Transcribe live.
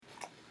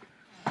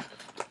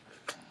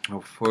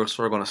First,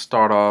 we're going to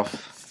start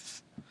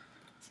off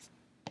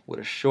with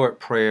a short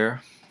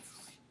prayer.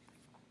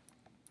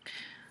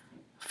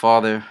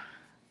 Father,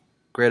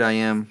 great I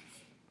am,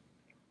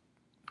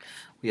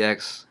 we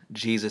ask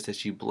Jesus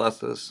that you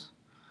bless us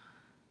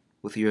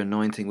with your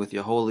anointing, with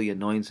your holy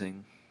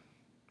anointing,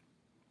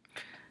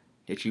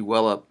 that you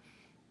well up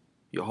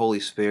your Holy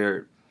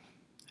Spirit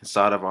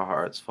inside of our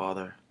hearts,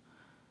 Father,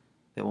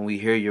 that when we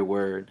hear your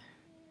word,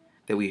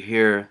 that we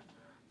hear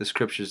the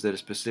scriptures that are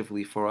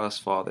specifically for us,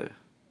 Father,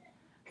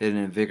 that it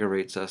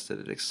invigorates us, that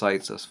it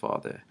excites us,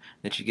 Father,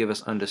 that you give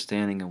us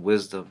understanding and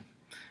wisdom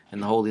in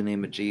the holy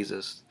name of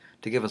Jesus,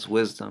 to give us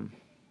wisdom,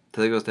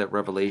 to give us that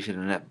revelation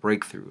and that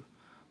breakthrough,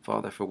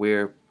 Father, for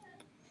where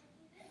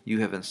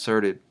you have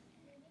inserted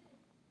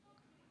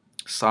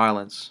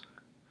silence,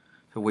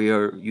 for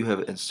where you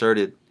have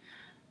inserted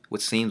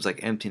what seems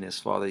like emptiness,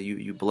 Father,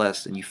 you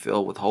bless and you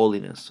fill with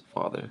holiness,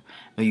 Father.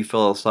 May you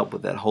fill us up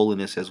with that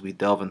holiness as we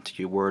delve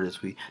into your word,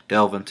 as we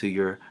delve into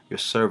your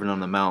servant on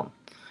the mount.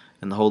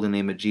 In the holy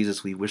name of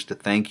Jesus, we wish to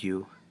thank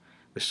you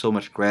with so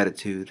much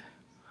gratitude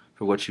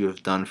for what you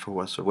have done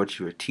for us, for what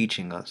you are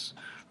teaching us,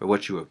 for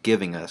what you are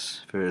giving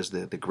us, for it is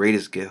the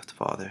greatest gift,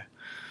 Father.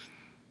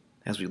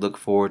 As we look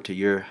forward to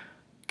your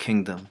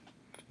kingdom,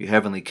 your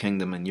heavenly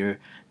kingdom, and your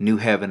new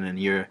heaven and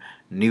your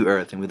new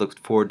earth, and we look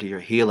forward to your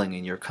healing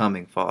and your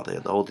coming, Father.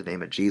 In the holy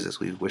name of Jesus,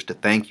 we wish to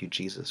thank you,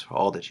 Jesus, for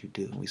all that you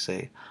do. And we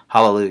say,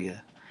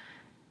 hallelujah,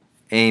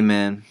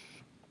 amen,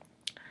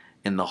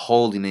 in the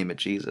holy name of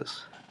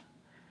Jesus.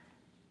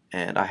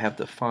 And I have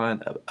to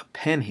find a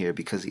pen here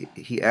because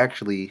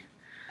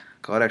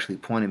God actually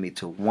pointed me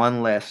to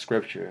one last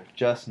scripture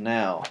just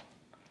now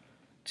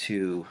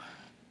to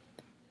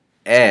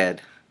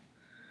add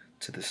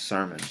to this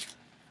sermon.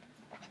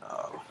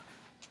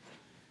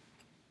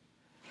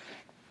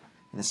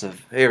 And it's a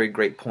very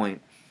great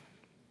point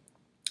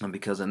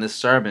because in this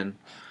sermon,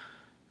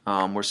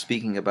 we're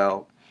speaking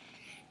about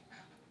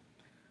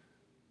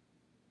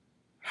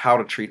how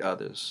to treat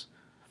others,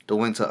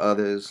 doing to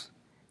others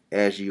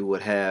as you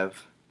would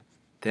have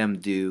them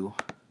do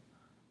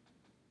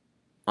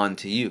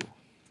unto you.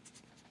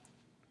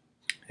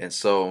 And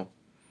so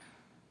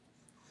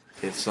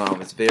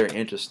it's very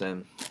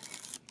interesting,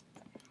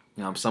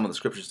 some of the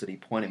scriptures that he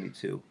pointed me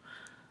to.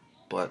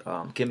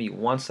 But give me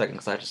 1 second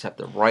because I just have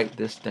to write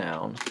this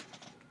down.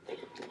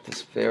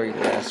 This very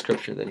last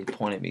scripture that he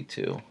pointed me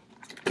to,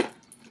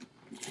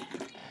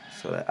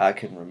 so that I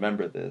can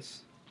remember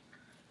this.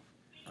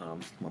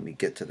 When we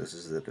get to this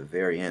is at the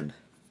very end.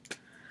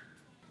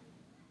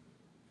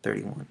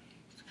 31.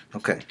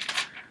 Okay.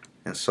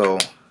 And so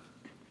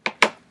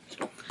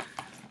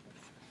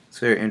it's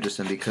very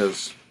interesting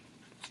because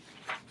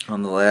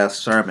on the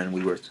last sermon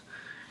we were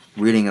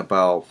reading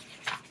about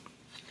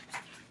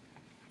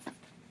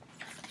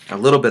a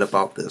little bit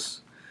about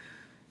this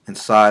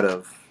inside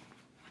of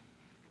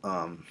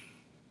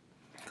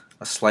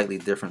a slightly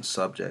different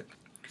subject.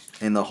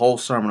 In the whole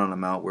Sermon on the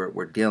Mount,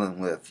 we're dealing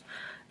with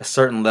a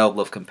certain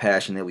level of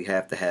compassion that we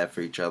have to have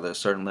for each other, a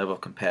certain level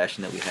of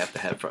compassion that we have to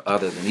have for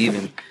others, and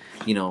even,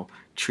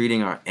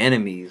 treating our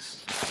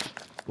enemies,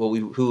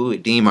 who we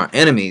deem our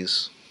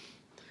enemies,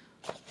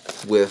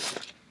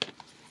 with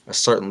a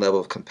certain level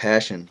of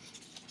compassion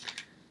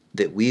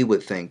that we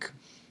would think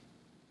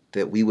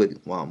that we would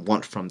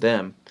want from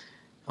them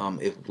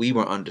if we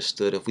were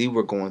understood, if we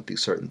were going through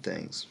certain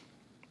things.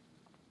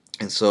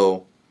 And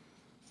so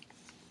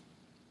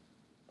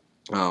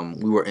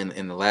we were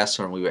in the last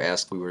sermon. We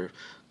were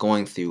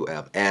going through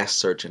ask,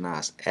 search, and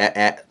knock.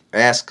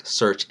 Ask,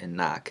 search, and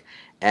knock.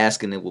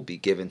 Ask, and it will be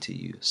given to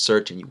you.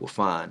 Search, and you will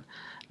find.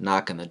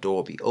 Knock, and the door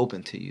will be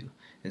open to you.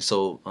 And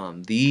so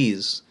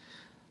this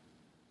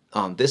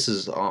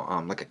is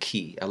like a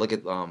key. I look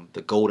at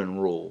the golden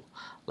rule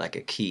like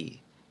a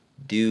key.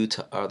 Do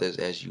to others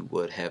as you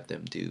would have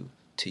them do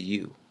to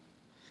you.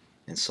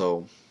 And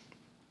so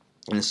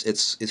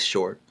it's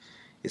short.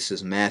 It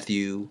says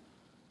Matthew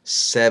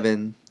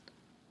 7.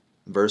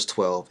 Verse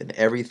 12, in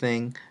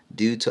everything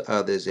do to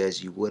others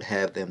as you would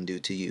have them do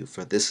to you,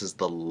 for this is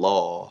the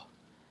law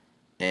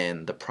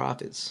and the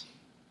prophets.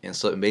 And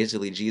so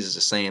basically Jesus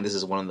is saying this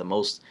is one of the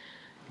most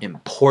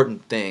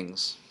important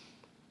things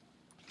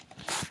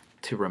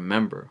to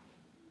remember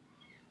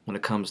when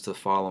it comes to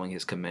following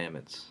his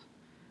commandments.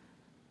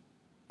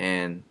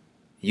 And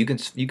you can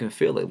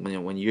feel it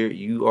when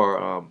you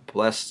are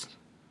blessed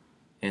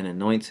and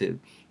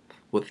anointed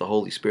with the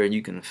Holy Spirit.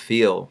 You can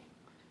feel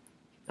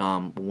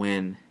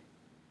when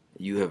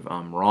you have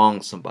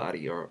wronged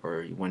somebody,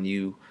 or when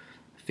you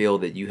feel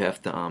that you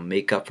have to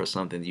make up for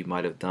something you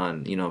might have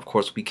done. Of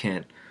course, we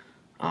can't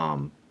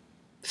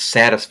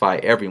satisfy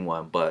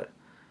everyone, but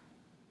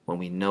when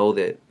we know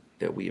that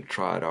we have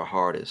tried our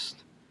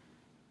hardest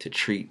to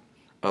treat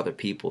other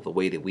people the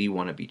way that we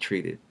want to be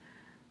treated,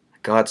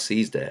 God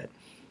sees that,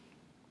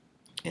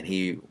 and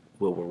He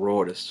will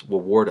reward us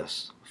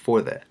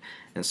for that.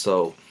 And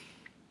so,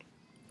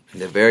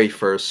 the very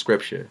first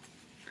scripture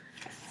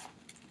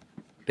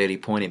that He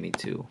pointed me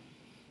to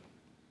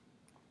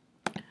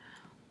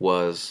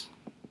was,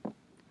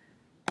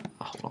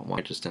 hold on, one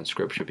interesting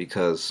scripture,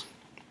 because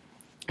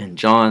In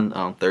John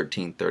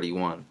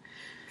 13:31,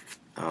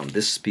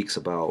 this speaks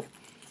about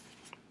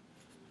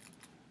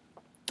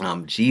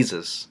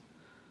Jesus,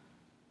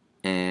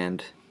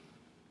 and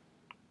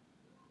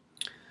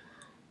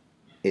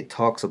it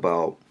talks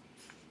about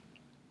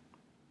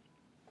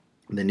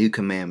the new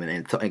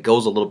commandment, and it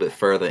goes a little bit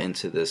further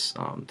into this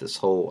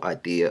whole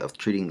idea of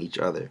treating each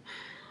other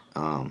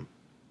um,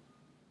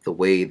 the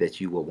way that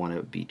you would want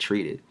to be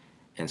treated.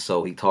 And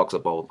so he talks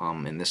about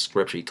in this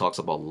scripture, he talks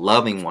about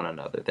loving one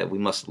another, that we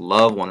must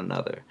love one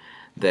another,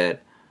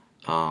 that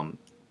um,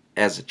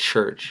 as a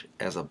church,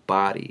 as a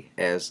body,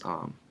 as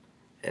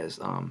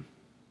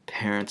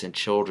parents and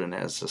children,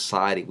 as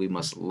society, we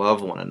must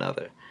love one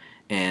another.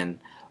 And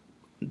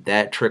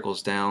that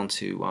trickles down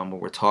to when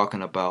we're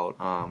talking about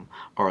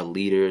our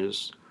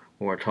leaders,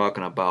 when we're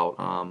talking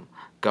about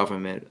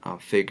government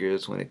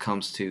figures. When it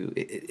comes to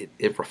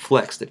it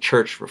reflects, the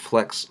church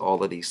reflects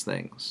all of these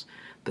things.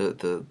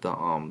 The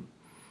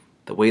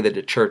way that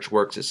the church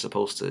works is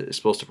supposed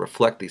to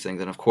reflect these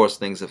things. And of course,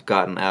 things have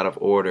gotten out of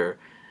order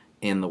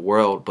in the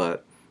world,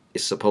 but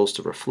it's supposed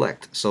to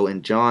reflect. So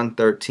in John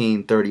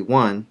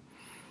 13:31,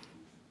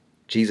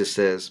 Jesus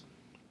says,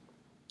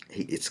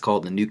 it's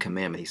called the new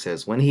commandment. He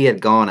says, when he had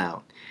gone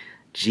out,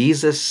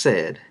 Jesus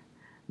said,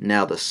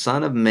 now the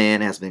Son of Man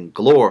has been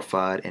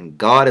glorified, and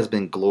God has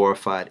been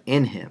glorified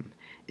in him.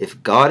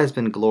 If God has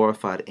been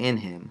glorified in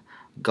him,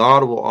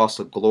 God will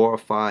also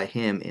glorify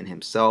him in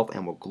himself,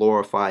 and will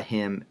glorify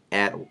him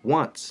at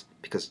once,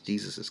 because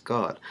Jesus is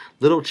God.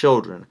 Little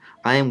children,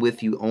 I am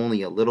with you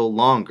only a little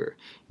longer.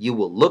 You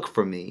will look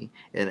for me,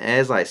 and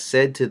as I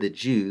said to the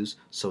Jews,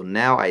 so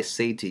now I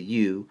say to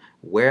you,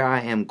 where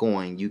I am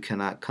going, you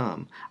cannot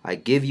come. I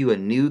give you a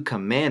new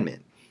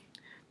commandment,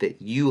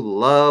 that you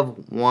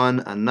love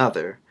one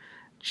another,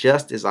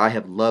 just as I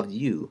have loved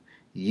you.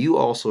 You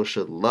also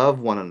should love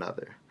one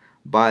another.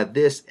 By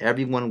this,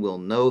 everyone will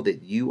know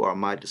that you are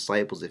my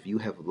disciples, if you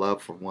have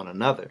love for one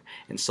another.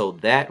 And so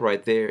that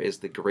right there is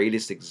the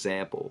greatest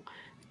example,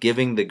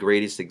 giving the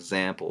greatest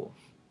example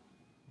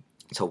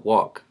to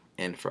walk,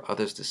 and for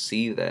others to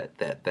see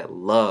that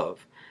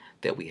love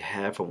that we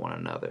have for one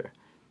another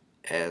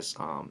as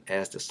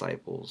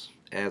disciples,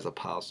 as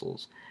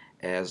apostles,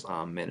 as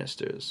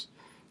ministers.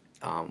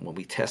 When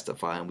we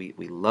testify and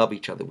we love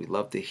each other, we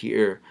love to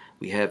hear.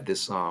 We have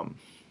this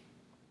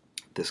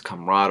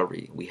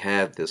camaraderie. We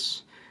have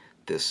this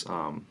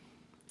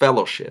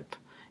fellowship,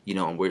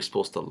 and we're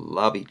supposed to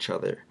love each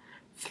other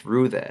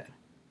through that.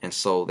 And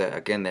so that,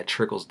 again, that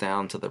trickles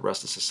down to the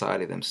rest of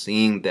society. Them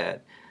seeing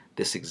that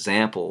this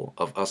example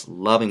of us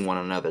loving one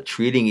another,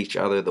 treating each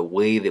other the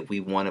way that we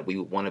want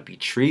to be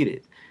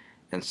treated.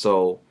 And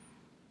so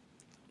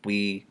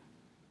we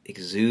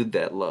exude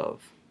that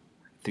love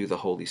through the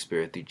Holy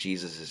Spirit, through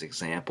Jesus'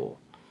 example.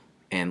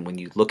 And when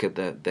you look at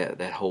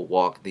that whole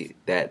walk,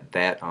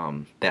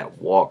 that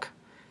walk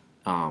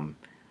um,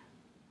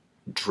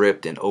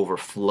 dripped and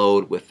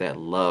overflowed with that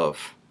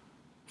love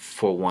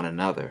for one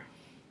another.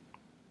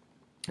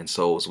 And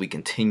so as we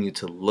continue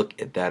to look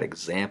at that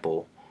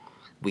example,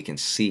 we can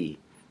see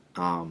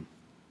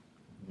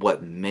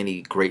what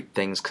many great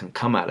things can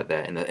come out of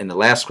that. In the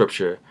last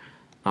scripture,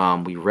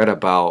 we read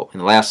about, in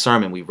the last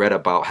sermon, we read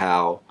about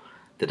how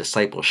the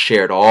disciples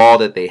shared all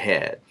that they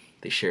had.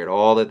 They shared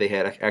all that they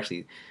had.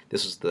 Actually,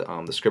 this was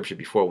the scripture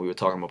before. We were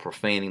talking about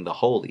profaning the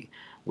holy,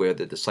 where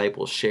the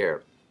disciples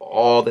shared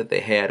all that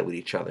they had with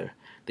each other.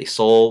 They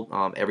sold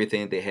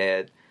everything they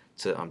had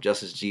to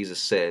just as Jesus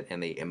said,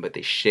 but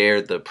they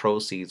shared the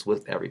proceeds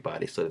with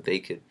everybody so that they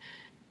could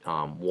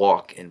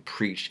walk and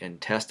preach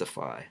and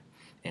testify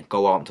and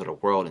go out into the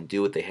world and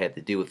do what they had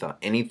to do without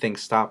anything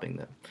stopping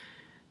them.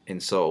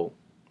 And so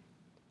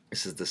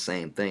this is the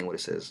same thing what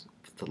it says,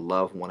 to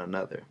love one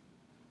another.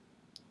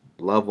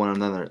 Love one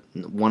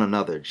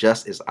another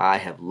just as I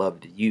have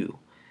loved you.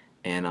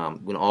 And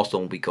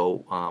when we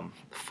go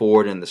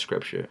forward in the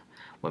scripture,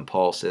 when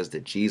Paul says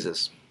that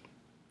Jesus,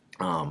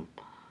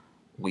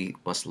 we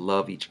must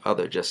love each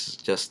other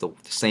just the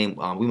same.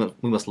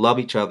 We must love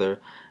each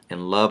other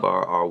and love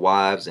our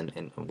wives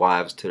and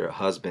wives to their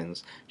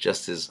husbands,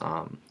 just as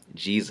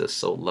Jesus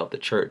so loved the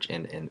church,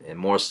 and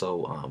more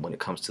so when it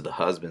comes to the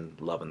husband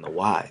loving the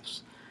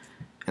wives.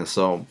 And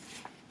so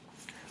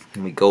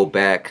when we go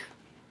back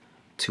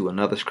to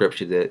another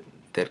scripture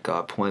that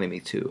God pointed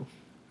me to,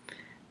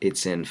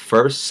 it's in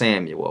 1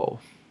 Samuel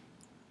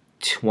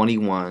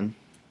 21,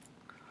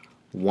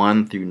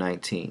 1 through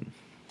 19.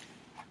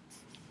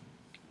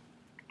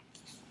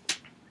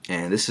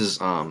 And this is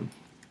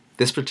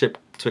this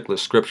particular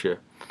scripture.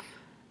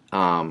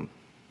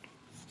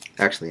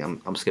 Actually,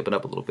 I'm skipping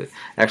up a little bit.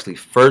 Actually,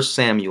 1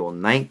 Samuel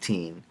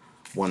 19,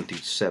 1 through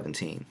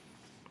 17.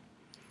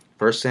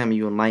 1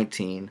 Samuel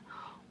 19,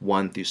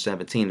 1 through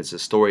 17 is a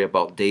story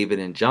about David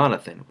and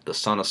Jonathan, the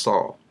son of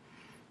Saul.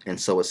 And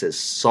so it says,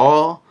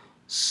 Saul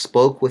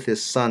spoke with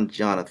his son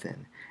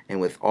Jonathan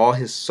and with all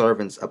his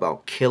servants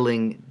about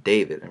killing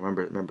David. And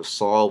remember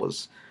Saul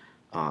was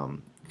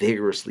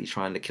vigorously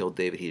trying to kill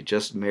David. He had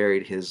just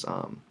married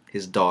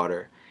his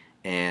daughter,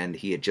 and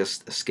he had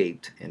just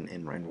escaped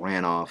and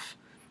ran off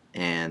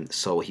and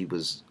so he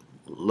was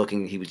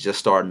looking. He was just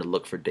starting to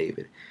look for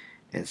David,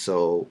 and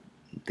so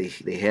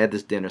they had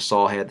this dinner.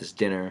 Saul had this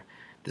dinner,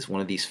 this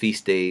one of these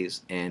feast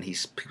days, and he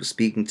was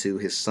speaking to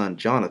his son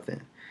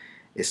Jonathan.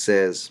 It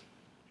says,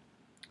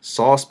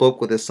 Saul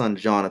spoke with his son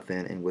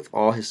Jonathan and with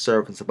all his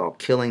servants about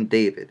killing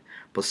David,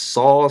 but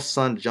Saul's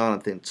son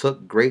Jonathan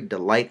took great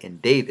delight in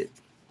David.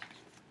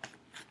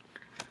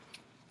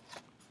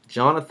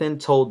 Jonathan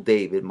told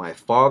David, my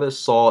father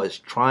Saul is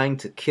trying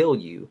to kill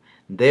you.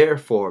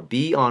 Therefore,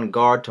 be on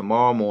guard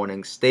tomorrow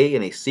morning. Stay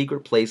in a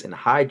secret place and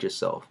hide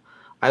yourself.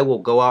 I will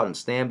go out and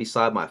stand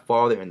beside my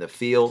father in the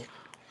field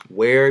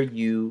where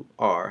you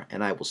are,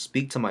 and I will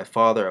speak to my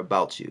father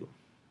about you.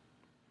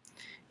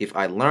 If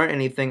I learn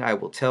anything, I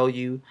will tell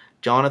you.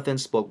 Jonathan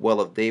spoke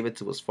well of David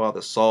to his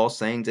father Saul,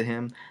 saying to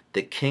him,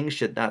 the king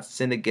should not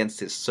sin against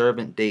his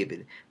servant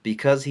David,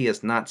 because he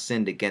has not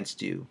sinned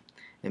against you,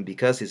 and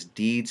because his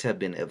deeds have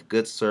been of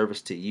good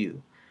service to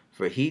you.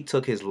 For he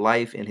took his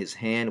life in his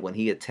hand when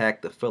he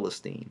attacked the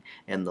Philistine,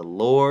 and the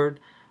Lord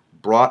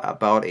brought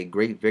about a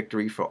great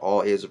victory for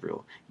all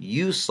Israel.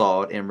 You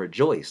saw it and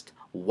rejoiced.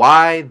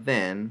 Why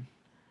then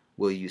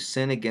will you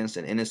sin against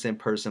an innocent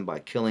person by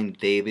killing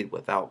David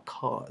without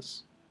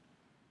cause?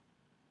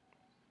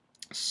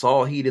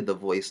 Saul heeded the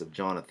voice of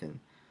Jonathan.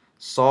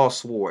 Saul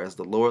swore, as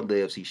the Lord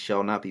lives, he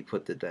shall not be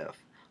put to death.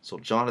 So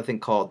Jonathan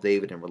called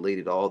David and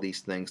related all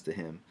these things to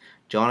him.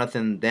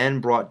 Jonathan then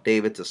brought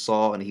David to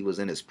Saul, and he was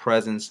in his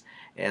presence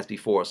as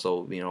before.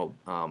 So,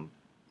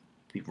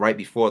 right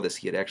before this,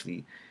 he had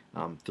actually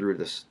threw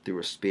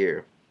a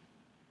spear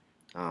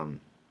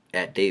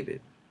at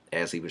David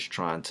as he was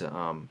trying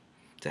to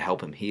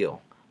help him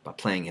heal by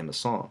playing him a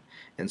song.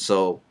 And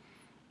so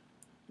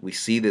we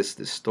see this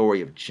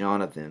story of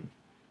Jonathan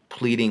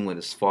pleading with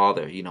his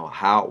father.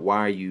 Why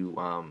are you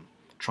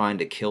trying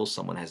to kill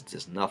someone has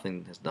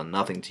done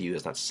nothing to you,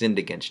 has not sinned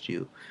against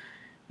you,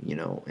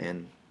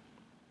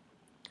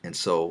 and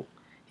so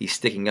he's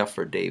sticking up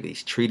for David.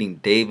 He's treating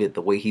David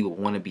the way he would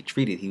want to be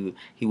treated.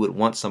 He would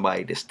want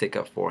somebody to stick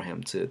up for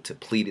him, to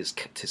plead his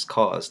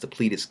cause, to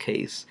plead his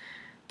case,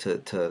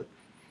 to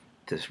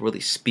really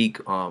speak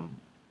the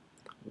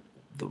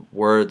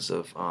words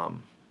of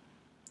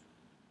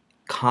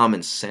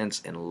common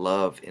sense and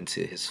love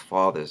into his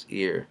father's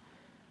ear,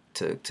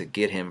 to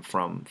get him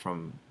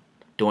from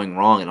doing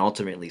wrong and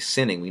ultimately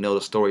sinning. We know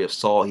the story of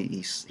Saul.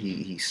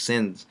 He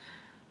sins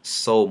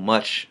so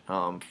much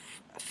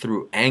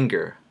through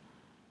anger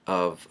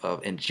of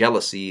and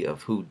jealousy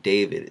of who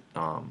David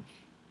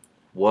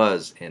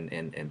was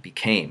and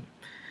became.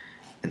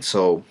 And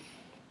so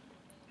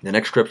the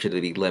next scripture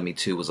that he led me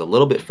to was a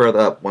little bit further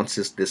up. Once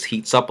this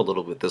heats up a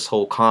little bit, this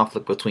whole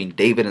conflict between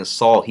David and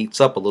Saul heats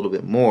up a little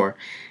bit more,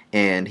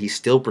 and he's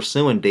still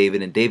pursuing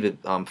David, and David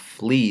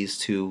flees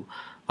to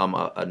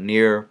a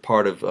near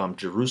part of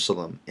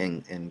Jerusalem,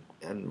 and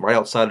right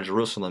outside of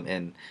Jerusalem,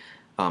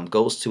 and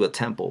goes to a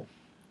temple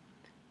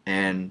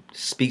and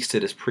speaks to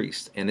this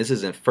priest. And this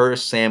is in 1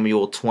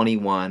 Samuel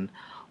 21,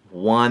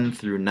 1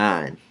 through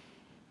 9.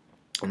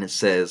 And it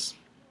says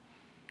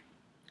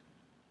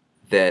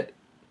that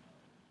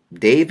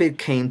David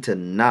came to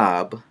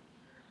Nob.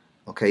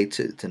 Okay,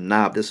 to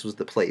Nob. This was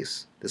the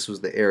place. This was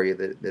the area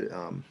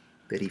that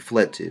he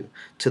fled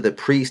to the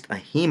priest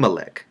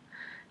Ahimelech.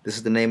 This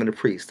is the name of the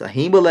priest.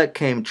 Ahimelech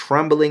came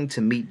trembling to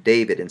meet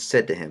David and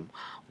said to him,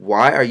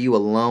 why are you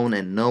alone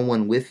and no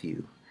one with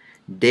you?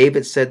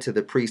 David said to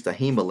the priest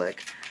Ahimelech,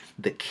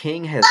 the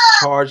king has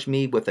charged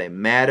me with a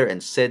matter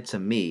and said to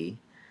me,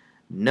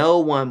 no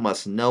one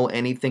must know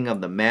anything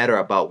of the matter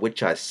about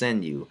which I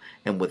send you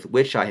and with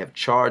which I have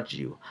charged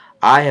you.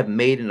 I have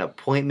made an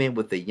appointment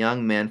with the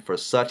young men for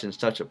such and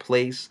such a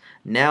place.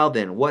 Now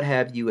then, what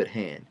have you at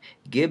hand?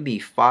 Give me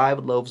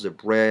 5 loaves of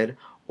bread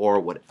or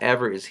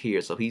whatever is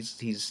here. So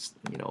he's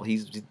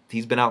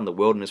been out in the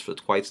wilderness for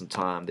quite some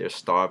time. They're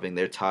starving,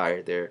 they're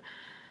tired, they're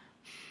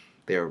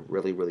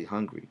really, really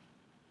hungry.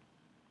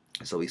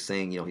 And so he's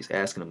saying, he's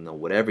asking them,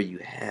 whatever you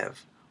have.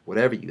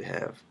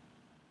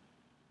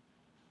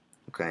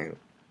 Okay.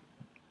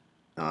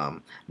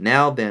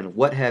 Now then,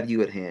 what have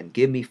you at hand?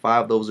 Give me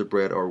 5 loaves of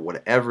bread or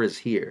whatever is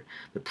here.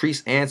 The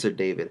priest answered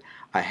David,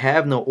 I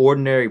have no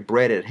ordinary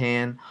bread at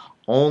hand,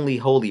 only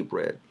holy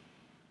bread,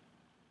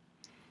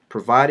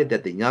 provided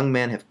that the young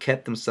men have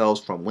kept themselves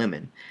from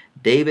women.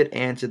 David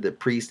answered the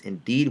priest,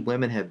 indeed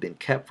women have been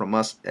kept from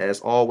us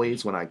as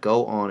always when I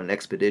go on an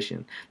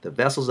expedition. The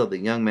vessels of the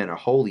young men are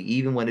holy,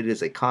 even when it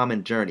is a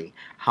common journey.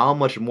 How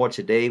much more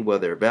today will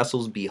their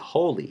vessels be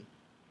holy?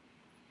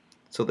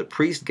 So the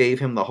priest gave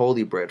him the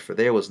holy bread, for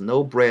there was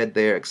no bread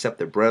there except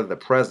the bread of the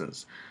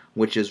presence,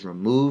 which is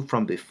removed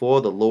from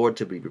before the Lord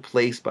to be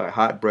replaced by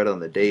hot bread on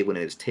the day when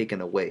it is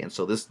taken away. And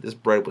so this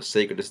bread was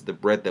sacred. This is the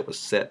bread that was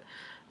set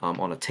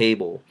on a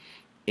table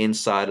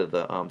inside of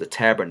the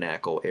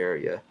tabernacle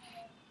area,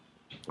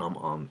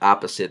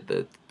 opposite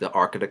the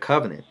Ark of the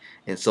Covenant.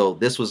 And so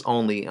this was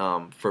only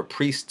for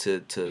priests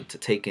to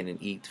take in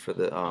and eat, for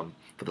the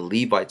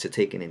Levites to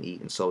take in and eat.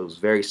 And so it was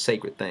a very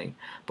sacred thing.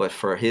 But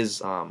for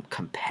his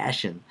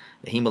compassion,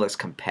 Ahimelech's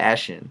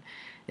compassion,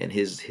 and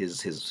his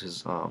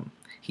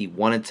He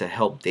wanted to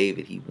help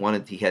David.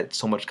 He had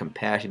so much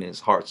compassion in his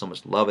heart, so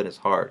much love in his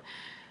heart,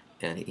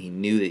 and he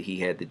knew that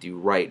he had to do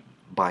right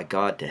by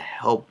God to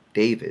help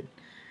David.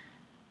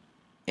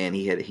 And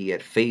he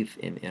had faith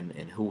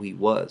in who he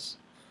was,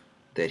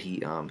 that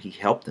he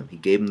helped him. He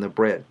gave him the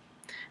bread.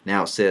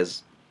 Now it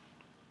says,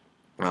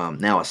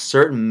 now a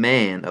certain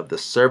man of the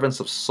servants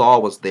of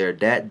Saul was there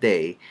that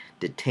day,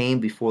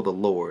 detained before the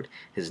Lord.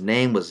 His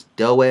name was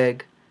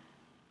Doeg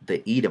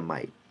the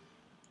Edomite,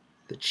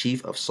 the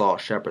chief of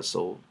Saul's shepherds.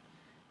 So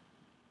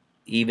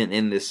even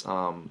in this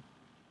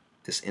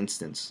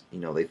instance,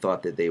 they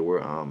thought that they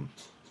were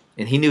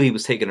and he knew he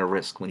was taking a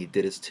risk when he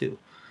did this too,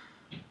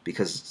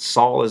 because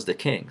Saul is the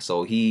king.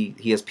 So he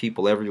has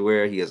people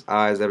everywhere. He has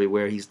eyes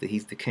everywhere. He's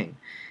the king,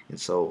 and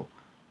so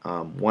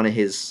one of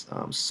his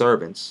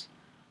servants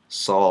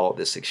saw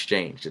this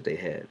exchange that they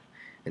had.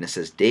 And it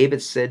says,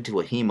 David said to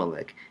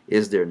Ahimelech,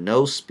 is there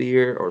no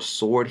spear or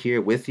sword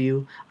here with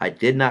you? I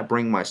did not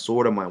bring my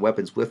sword or my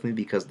weapons with me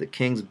because the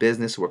king's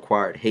business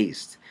required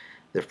haste.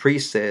 The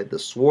priest said, the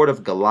sword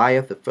of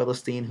Goliath the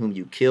Philistine, whom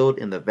you killed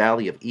in the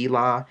valley of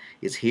Elah,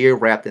 is here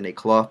wrapped in a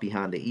cloth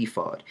behind the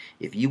ephod.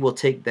 If you will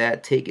take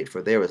that, take it,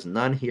 for there is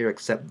none here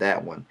except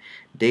that one.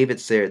 David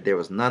said, there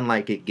was none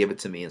like it, give it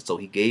to me. And so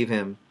he gave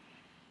him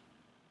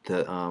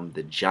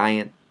the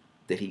giant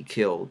that he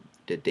killed,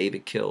 that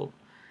David killed.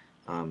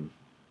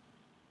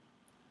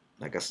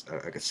 I guess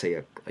I could say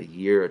a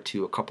year or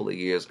two, a couple of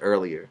years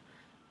earlier,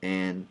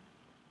 and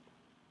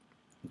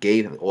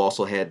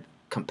also had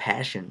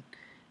compassion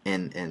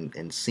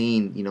and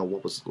seen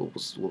what was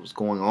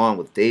going on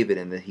with David,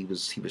 and that he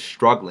was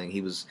struggling.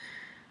 He was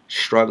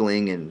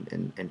struggling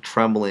and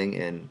trembling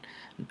and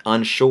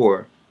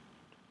unsure.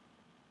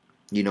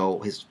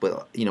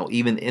 But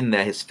even in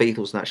that, his faith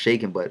was not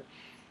shaken, but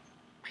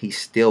he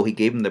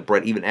gave him the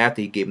bread. Even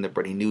after he gave him the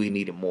bread, he knew he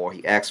needed more.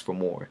 He asked for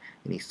more,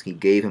 and he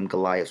gave him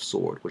Goliath's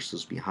sword, which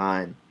was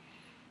behind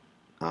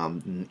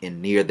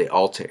and near the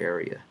altar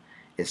area.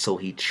 And so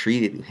he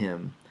treated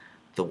him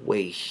the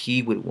way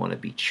he would want to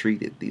be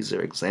treated. These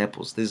are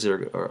examples. These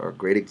are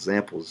great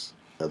examples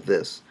of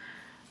this.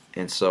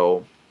 And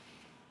so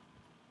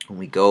when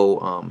we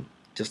go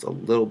just a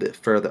little bit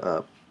further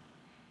up,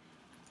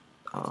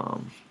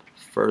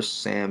 1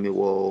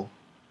 Samuel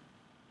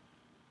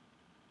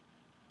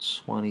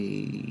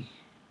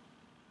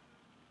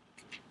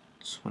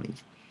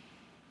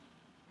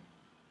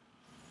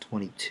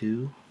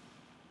 22.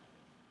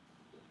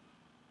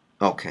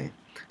 Okay,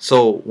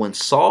 so when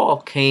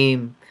Saul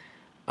came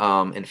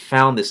and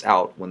found this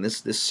out, when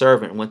this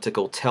servant went to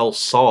go tell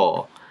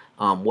Saul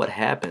what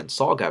happened,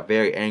 Saul got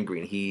very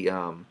angry, and he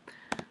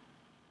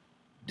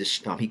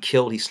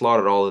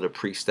slaughtered all of the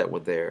priests that were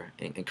there,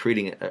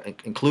 including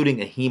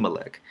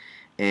Ahimelech,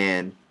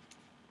 and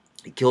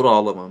he killed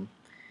all of them.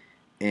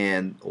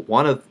 And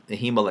one of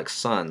Ahimelech's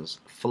sons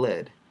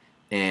fled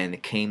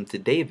and came to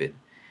David.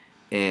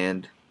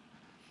 And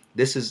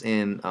this is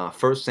in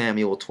 1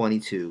 Samuel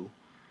 22,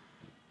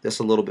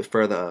 just a little bit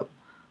further up,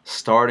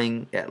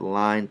 starting at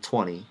line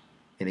 20,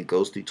 and it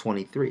goes through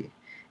 23.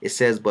 It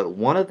says, but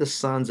one of the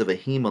sons of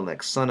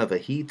Ahimelech, son of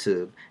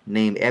Ahitub,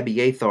 named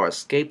Abiathar,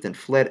 escaped and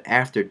fled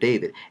after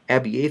David.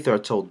 Abiathar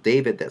told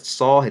David that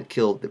Saul had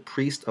killed the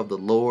priest of the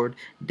Lord.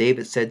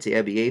 David said to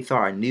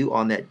Abiathar, I knew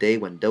on that day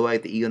when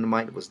Doeg the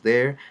Edomite was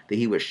there that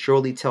he would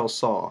surely tell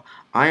Saul,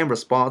 I am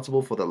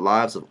responsible for the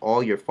lives of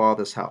all your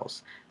father's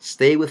house.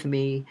 Stay with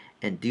me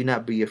and do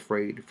not be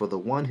afraid, for the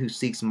one who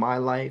seeks my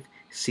life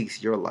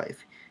seeks your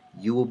life.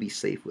 You will be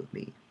safe with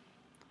me.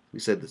 He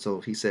said,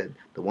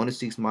 the one who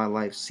seeks my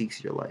life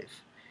seeks your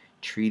life.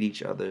 Treat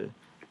each other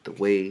the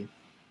way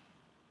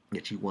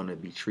that you want to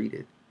be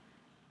treated.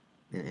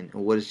 And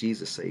what does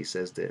Jesus say? He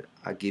says that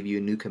I give you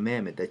a new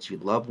commandment, that you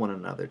love one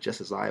another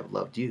just as I have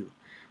loved you.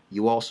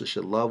 You also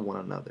should love one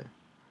another.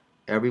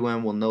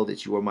 Everyone will know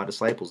that you are my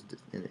disciples.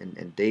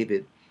 And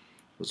David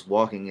was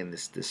walking in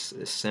this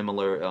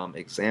similar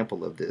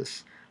example of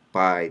this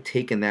by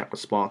taking that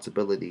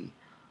responsibility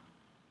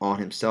on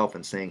himself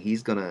and saying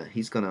he's gonna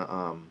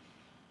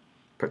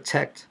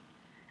protect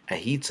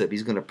Ahitub.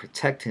 He's going to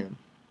protect him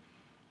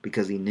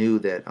because he knew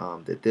that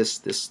that this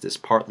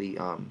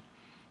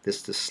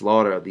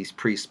slaughter of these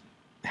priests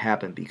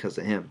happened because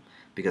of him,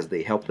 because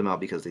they helped him out,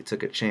 because they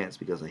took a chance,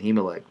 because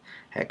Ahimelech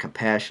had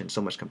compassion,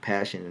 so much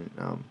compassion,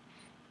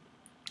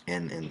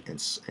 and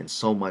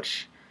so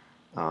much.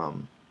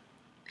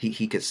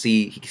 He could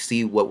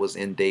see what was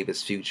in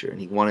David's future,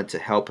 and he wanted to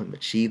help him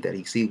achieve that.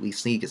 He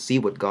could see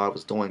what God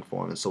was doing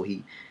for him, and so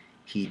he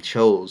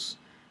chose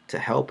to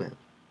help him.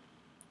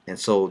 And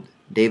so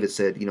David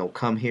said,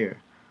 come here.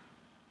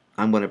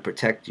 I'm going to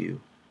protect you,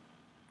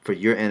 for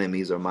your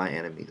enemies are my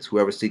enemies.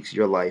 Whoever seeks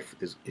your life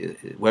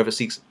whoever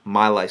seeks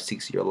my life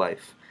seeks your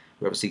life.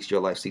 Whoever seeks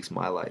your life seeks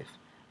my life.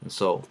 And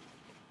so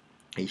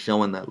he's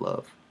showing that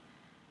love.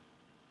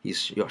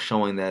 He's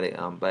showing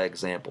that by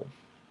example.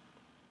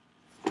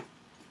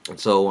 And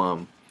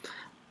so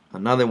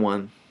another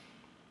one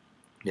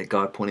that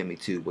God pointed me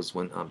to was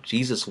when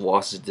Jesus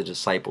washes the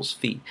disciples'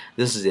 feet.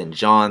 This is in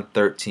John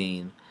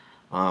 13,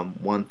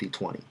 1 through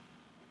 20.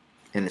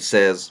 And it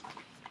says,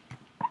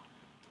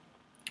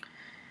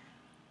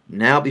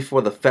 Now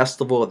before the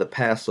festival of the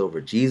Passover,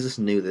 Jesus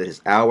knew that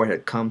his hour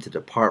had come to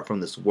depart from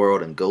this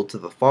world and go to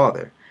the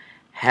Father.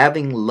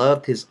 Having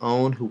loved his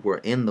own who were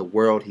in the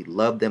world, he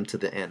loved them to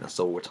the end. And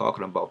so we're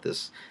talking about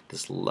this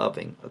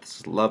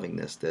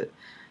lovingness that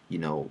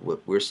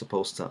we're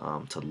supposed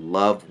to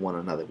love one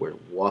another. We're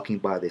walking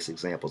by this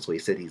example. So he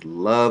said he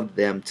loved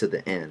them to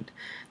the end.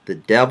 The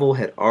devil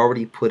had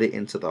already put it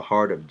into the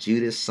heart of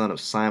Judas, son of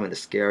Simon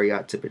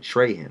Iscariot, to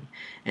betray him.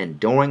 And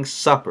during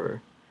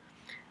supper,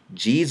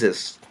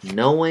 Jesus,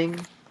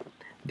 knowing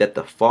that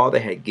the Father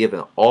had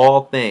given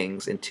all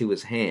things into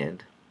his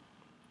hands,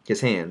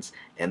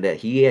 and that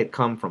he had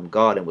come from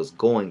God and was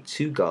going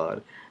to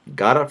God,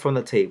 got up from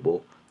the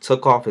table,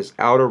 took off his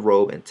outer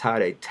robe, and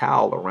tied a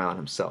towel around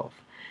himself.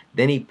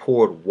 Then he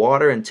poured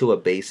water into a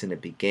basin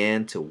and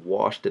began to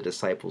wash the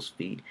disciples'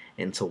 feet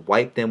and to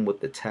wipe them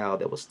with the towel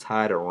that was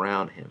tied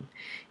around him.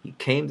 He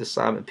came to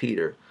Simon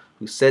Peter,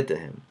 who said to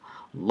him,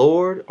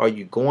 Lord, are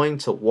you going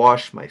to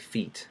wash my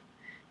feet?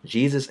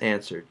 Jesus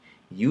answered,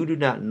 You do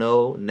not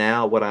know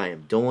now what I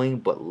am doing,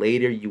 but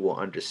later you will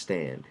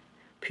understand.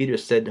 Peter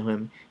said to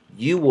him,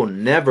 You will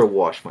never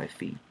wash my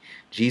feet.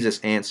 Jesus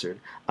answered,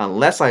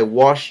 Unless I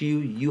wash you,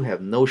 you have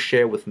no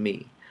share with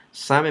me.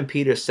 Simon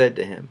Peter said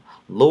to him,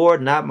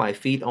 Lord, not my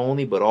feet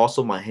only, but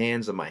also my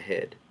hands and my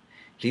head.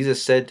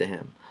 Jesus said to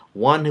him,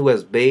 One who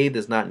has bathed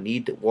does not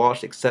need to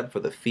wash except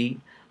for the feet,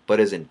 but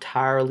is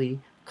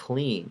entirely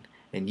clean.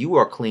 And you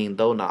are clean,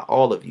 though not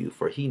all of you,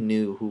 for he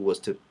knew who was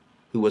to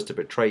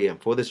betray him.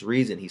 For this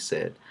reason, he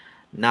said,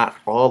 Not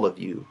all of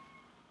you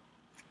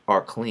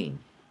are clean.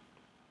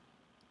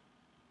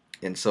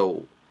 And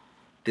so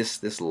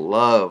this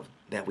love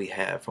that we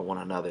have for one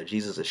another,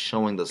 Jesus is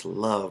showing this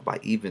love by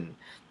even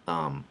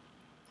um,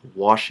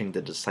 washing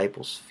the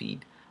disciples'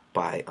 feet,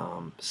 by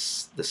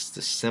this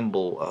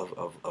symbol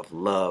of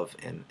love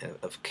and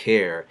of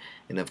care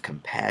and of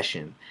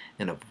compassion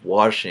and of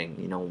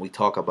washing. When we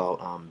talk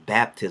about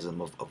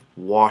baptism, of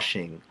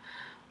washing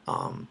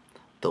um,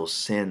 those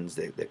sins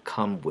that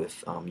come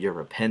with your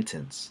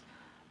repentance,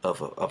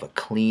 of a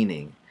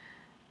cleaning,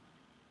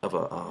 of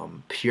a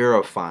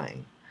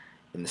purifying.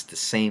 And it's the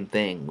same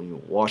thing when you're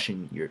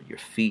washing your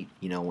feet.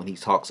 When he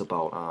talks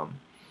about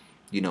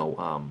you know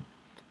um,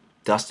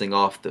 dusting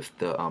off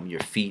the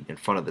your feet in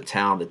front of the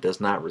town that does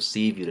not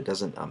receive you, that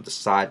doesn't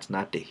decides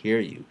not to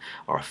hear you.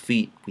 Our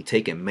feet, we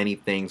take in many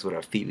things with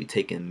our feet. We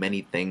take in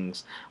many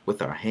things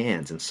with our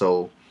hands. And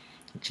so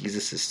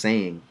Jesus is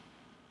saying,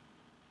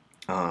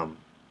 um,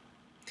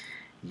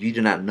 you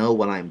do not know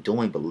what I am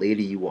doing, but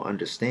later you will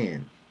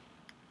understand.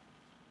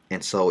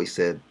 And so he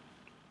said,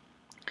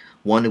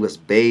 one who is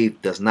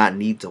bathed does not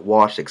need to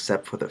wash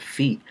except for the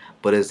feet,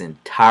 but is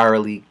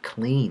entirely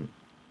clean.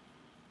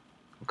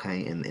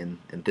 Okay,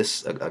 and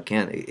this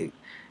again,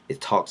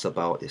 it talks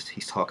about,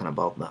 he's talking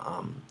about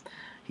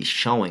he's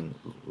showing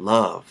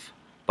love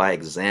by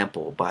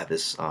example, by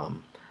this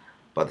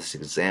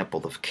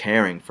example of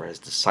caring for his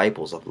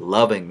disciples, of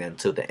loving them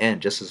to the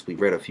end, just as we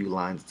read a few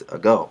lines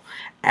ago.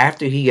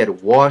 After he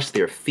had washed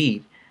their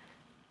feet,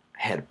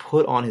 had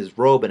put on his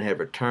robe, and had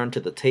returned to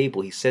the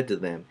table, he said to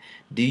them,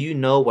 Do you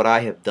know what I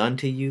have done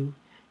to you?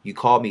 You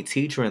call me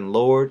teacher and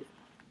Lord.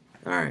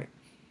 All right.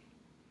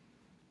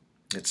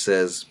 It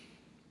says,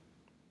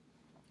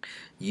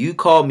 You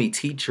call me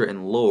teacher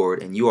and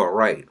Lord, and you are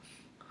right,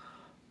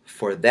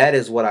 for that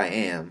is what I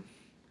am.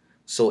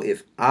 So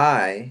if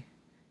I,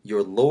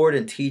 your Lord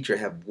and teacher,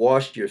 have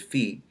washed your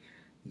feet,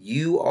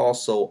 you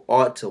also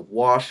ought to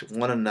wash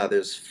one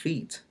another's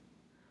feet.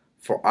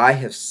 For I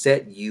have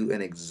set you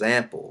an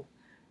example,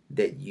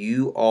 that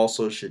you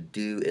also should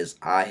do as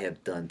I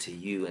have done to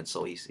you. And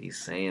so he's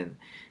saying,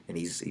 and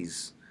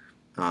he's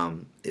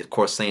of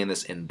course saying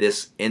this in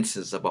this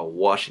instance about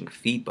washing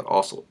feet, but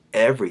also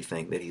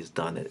everything that he's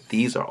done. That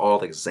these are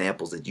all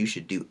examples that you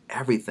should do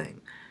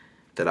everything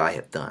that I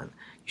have done.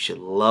 You should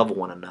love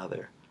one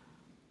another,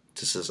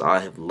 just as I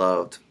have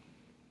loved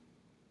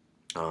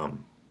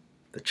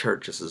the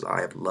church, just as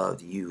I have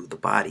loved you, the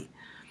body.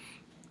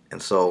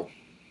 And so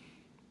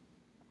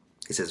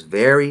it says,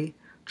 Very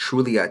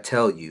truly I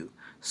tell you,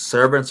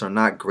 servants are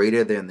not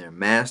greater than their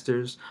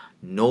masters,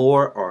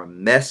 nor are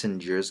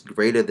messengers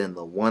greater than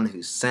the one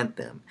who sent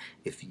them.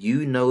 If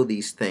you know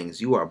these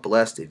things, you are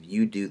blessed if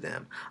you do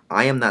them.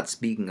 I am not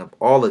speaking of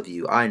all of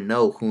you. I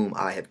know whom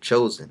I have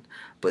chosen.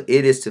 But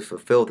it is to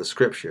fulfill the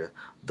scripture.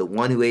 The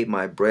one who ate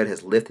my bread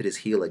has lifted his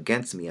heel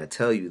against me. I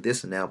tell you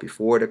this now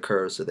before it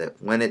occurs, so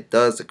that when it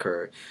does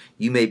occur,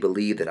 you may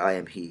believe that I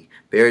am he.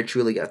 Very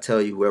truly I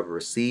tell you, whoever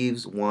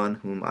receives one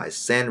whom I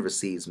send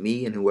receives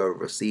me, and whoever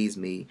receives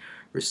me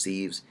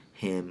receives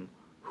him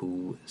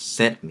who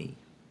sent me.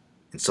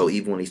 And so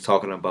even when he's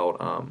talking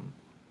about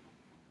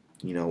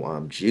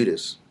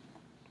Judas,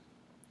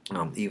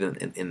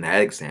 even in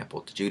that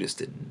example, Judas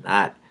did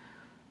not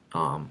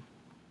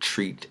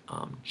treat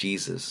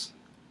Jesus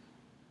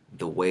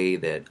the way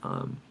that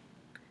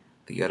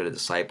the other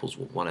disciples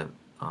would want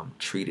to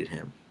treated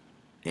him.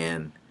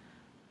 And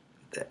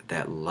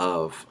that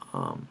love,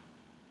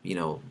 you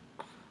know,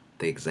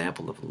 the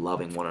example of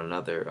loving one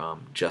another,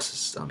 just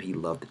as he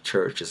loved the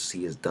church, just as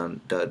he has done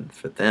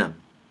for them.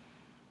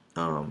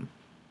 Um,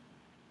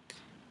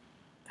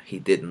 he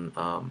didn't.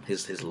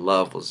 His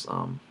love was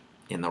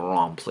in the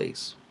wrong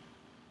place,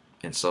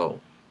 and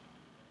so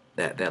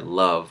that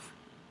love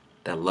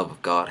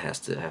of God has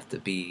to have to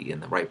be in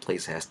the right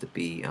place. Has to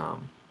be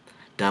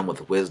done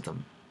with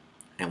wisdom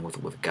and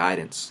with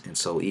guidance. And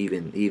so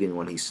even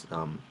when he's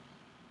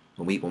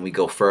when we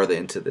go further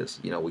into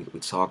this, we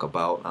talk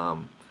about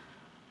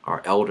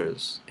our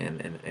elders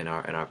and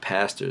our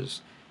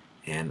pastors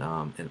and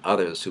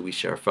others who we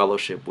share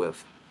fellowship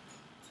with,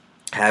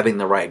 having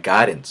the right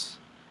guidance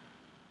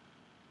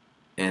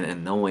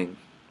and knowing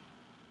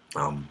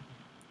um,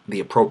 the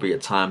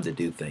appropriate time to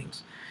do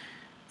things.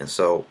 And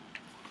so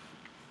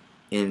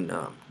in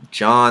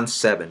John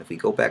 7, if we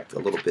go back a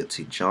little bit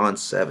to John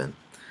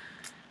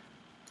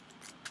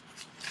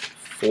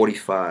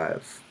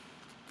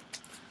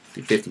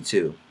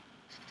 7:45-52.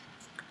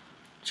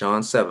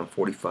 John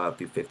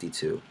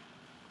 7:45-52.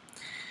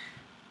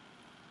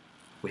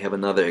 We have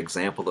another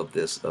example of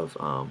this, of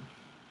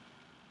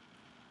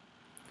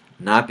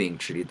not being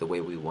treated the way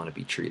we want to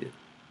be treated.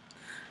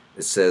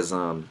 It says,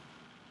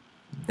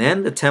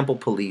 then the temple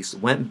police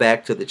went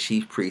back to the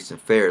chief priests and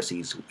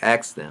Pharisees, who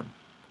asked them,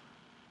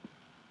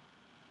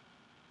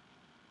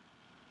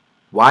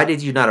 "Why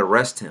did you not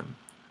arrest him?"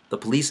 The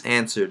police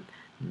answered,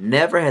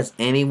 "Never has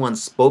anyone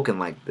spoken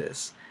like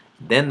this."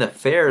 Then the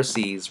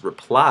Pharisees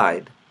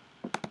replied,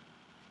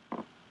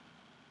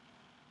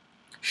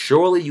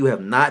 "Surely you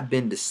have not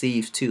been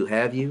deceived too,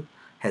 have you?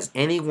 Has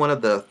any one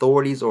of the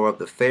authorities or of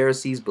the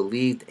Pharisees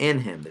believed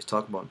in him?" They're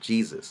talking about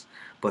Jesus.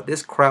 "But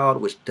this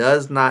crowd which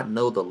does not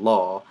know the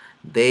law,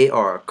 they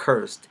are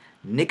accursed."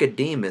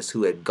 Nicodemus,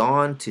 who had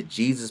gone to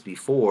Jesus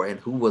before and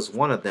who was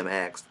one of them,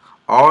 asked,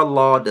 "Our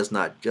law does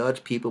not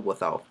judge people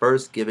without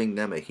first giving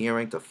them a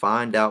hearing to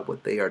find out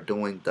what they are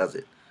doing, does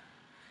it?"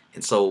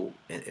 And so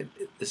it's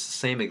the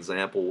same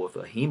example with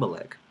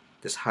Ahimelech,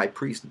 this high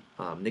priest,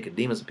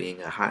 Nicodemus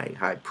being a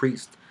high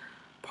priest,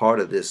 part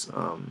of this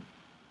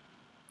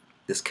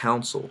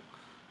council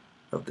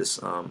of of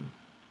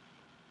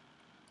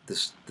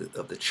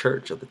the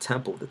church, of the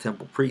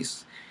temple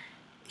priests.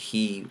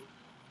 He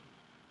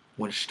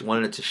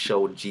wanted to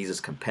show Jesus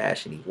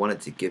compassion. He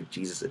wanted to give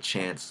Jesus a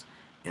chance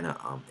and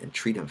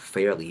treat him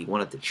fairly. He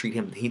wanted to treat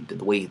him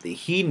the way that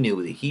he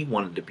knew that he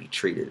wanted to be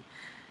treated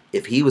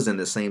if he was in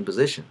the same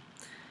position.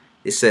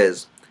 It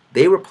says,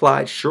 they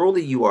replied,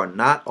 "Surely you are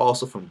not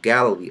also from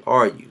Galilee,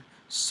 are you?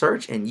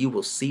 Search and you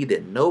will see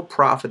that no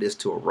prophet is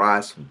to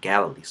arise from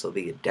Galilee." So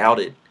they had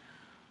doubted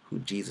who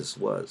Jesus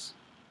was.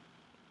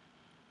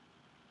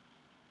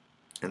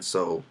 And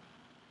so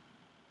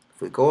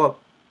if we go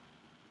up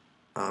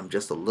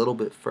just a little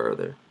bit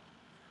further,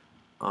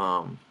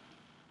 well,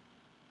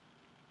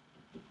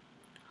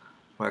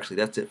 actually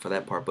that's it for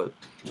that part, but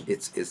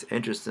it's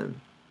interesting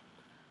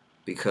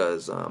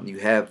because you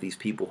have these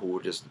people who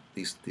are just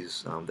these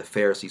the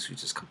Pharisees, who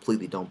just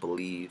completely don't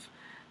believe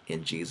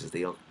in Jesus.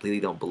 They completely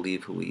don't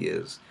believe who he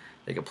is.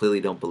 They completely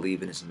don't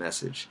believe in his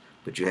message.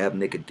 But you have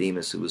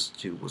Nicodemus, who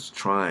was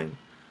trying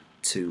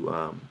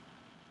to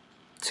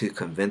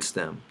convince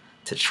them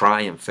to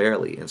try him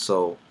fairly. And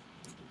so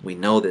we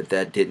know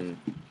that didn't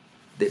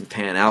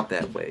pan out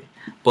that way.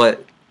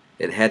 But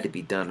it had to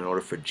be done in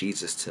order for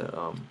Jesus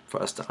to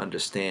for us to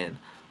understand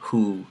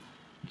who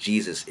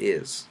Jesus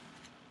is.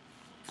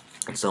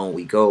 And so when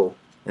we go,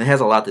 and it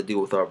has a lot to do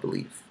with our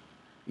belief,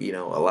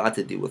 a lot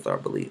to do with our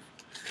belief.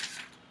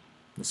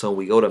 And so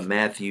we go to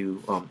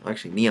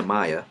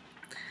Nehemiah,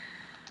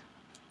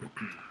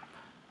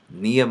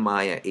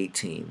 Nehemiah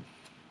 18.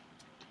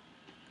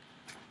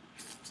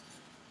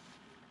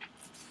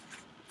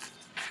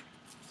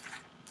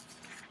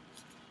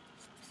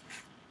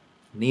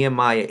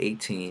 Nehemiah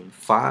 18,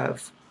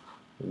 5,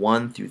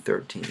 1 through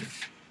 13.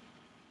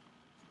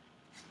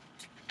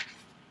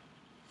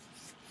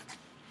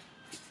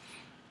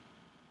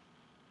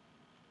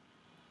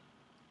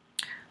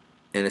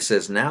 And it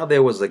says, "Now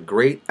there was a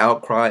great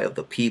outcry of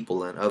the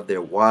people and of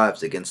their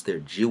wives against their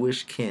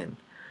Jewish kin.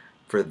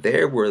 For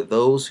there were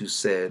those who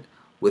said,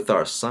 'With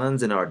our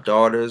sons and our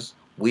daughters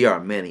we are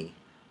many.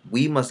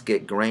 We must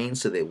get grain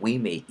so that we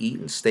may eat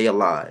and stay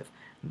alive.'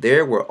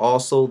 There were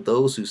also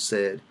those who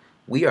said,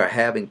 'We are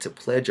having to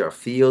pledge our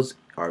fields,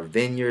 our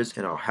vineyards,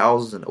 and our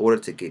houses in order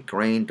to get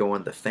grain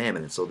during the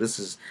famine.'" And so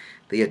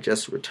they had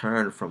just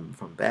returned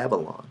from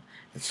Babylon.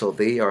 And so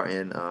they are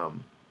in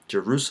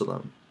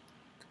Jerusalem.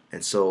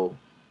 And so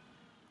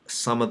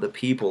some of the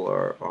people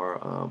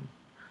are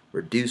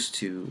reduced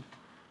to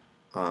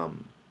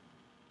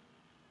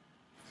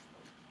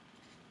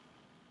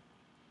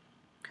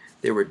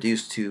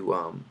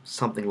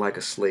something like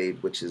a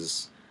slave, which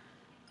is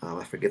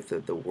I forget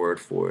the word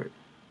for it.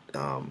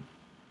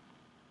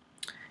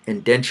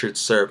 Indentured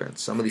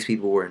servants. Some of these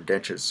people were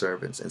indentured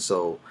servants, and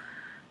so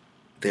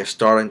they're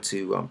starting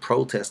to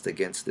protest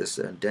against this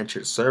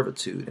indentured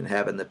servitude and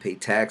having to pay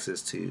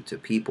taxes to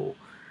people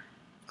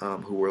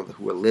who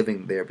were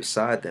living there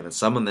beside them, and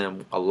some of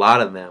them, a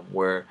lot of them,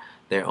 were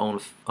their own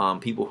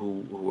people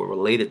who were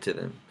related to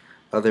them,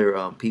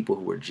 other people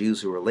who were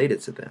Jews who were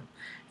related to them.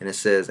 And it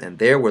says, and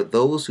there were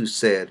those who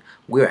said,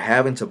 we are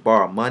having to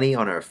borrow money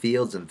on our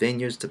fields and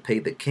vineyards to pay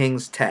the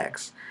king's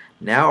tax.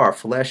 Now our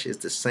flesh is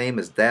the same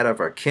as that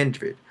of our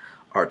kindred.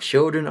 Our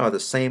children are the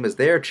same as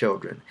their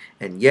children,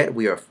 and yet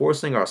we are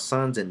forcing our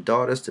sons and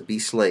daughters to be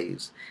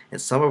slaves.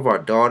 And some of our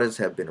daughters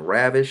have been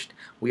ravished.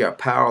 We are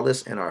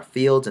powerless, and our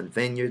fields and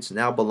vineyards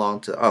now belong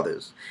to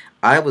others.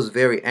 I was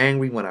very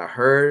angry when I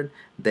heard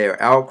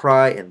their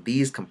outcry and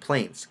these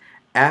complaints.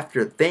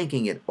 After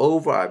thinking it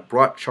over, I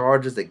brought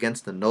charges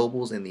against the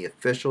nobles and the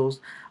officials.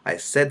 I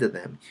said to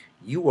them,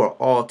 you are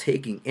all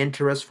taking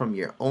interest from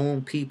your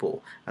own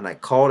people, and I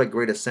called a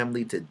great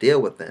assembly to deal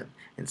with them,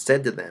 and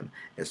said to them,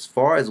 as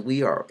far as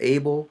we are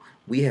able,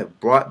 we have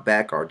brought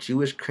back our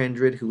Jewish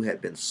kindred who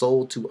had been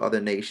sold to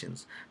other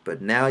nations.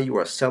 But now you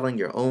are selling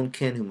your own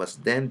kin who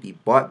must then be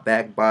bought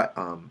back by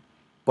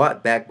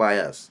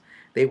us.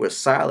 They were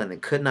silent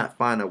and could not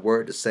find a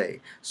word to say.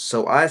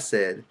 So I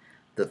said,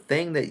 the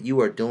thing that you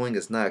are doing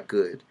is not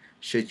good.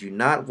 Should you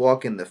not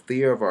walk in the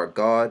fear of our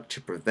God to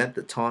prevent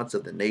the taunts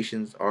of the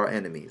nations, our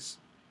enemies?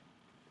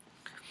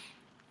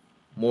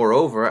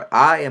 Moreover,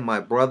 I and my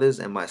brothers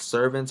and my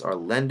servants are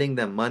lending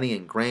them money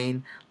and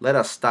grain. Let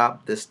us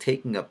stop this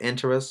taking of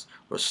interest.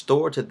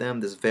 Restore to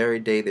them this very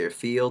day their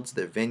fields,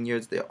 their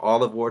vineyards, their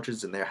olive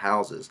orchards, and their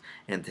houses,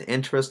 and the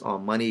interest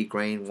on money,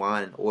 grain,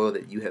 wine, and oil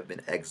that you have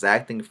been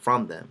exacting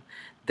from them.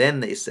 Then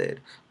they said,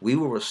 we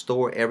will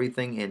restore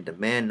everything and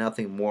demand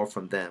nothing more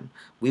from them.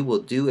 We will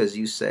do as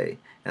you say.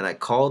 And I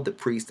called the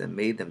priests and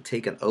made them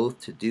take an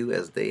oath to do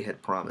as they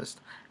had promised.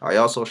 I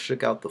also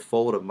shook out the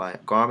fold of my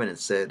garment and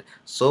said,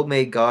 so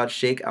may God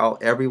shake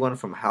out everyone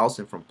from house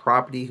and from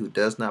property who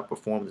does not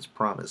perform this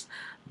promise.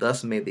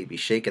 Thus may they be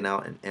shaken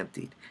out and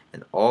emptied.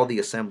 And all the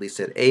assembly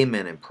said,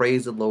 amen, and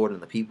praised the Lord,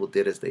 and the people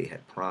did as they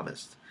had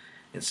promised.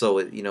 And so,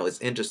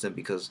 it's interesting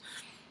because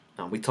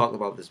we talked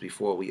about this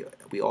before.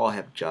 We all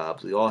have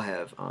jobs. We all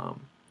have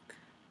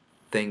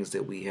things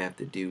that we have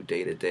to do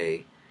day to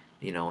day.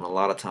 And a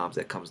lot of times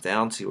that comes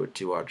down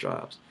to our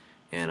jobs.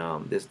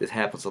 And this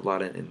happens a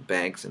lot in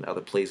banks and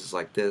other places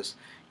like this.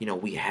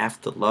 We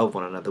have to love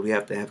one another. We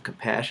have to have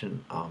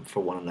compassion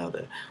for one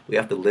another. We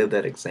have to live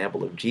that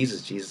example of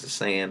Jesus. Jesus is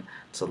saying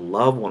to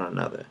love one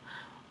another.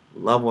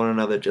 Love one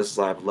another just as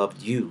I've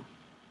loved you.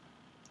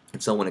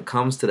 And so when it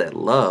comes to that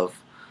love,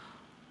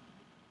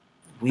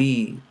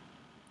 we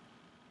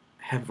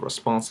have a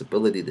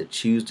responsibility to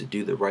choose to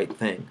do the right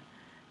thing.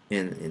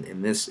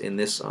 In this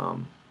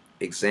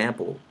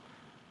example,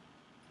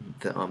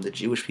 the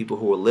Jewish people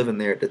who were living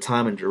there at the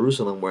time in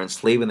Jerusalem were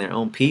enslaving their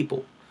own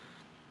people.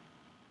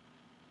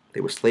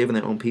 They were slaving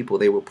their own people.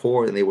 They were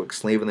poor and they were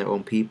enslaving their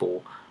own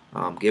people,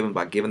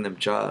 by giving them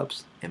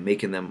jobs and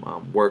making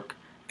them work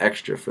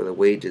extra for the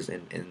wages.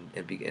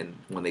 And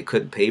when they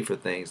couldn't pay for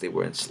things, they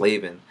were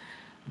enslaving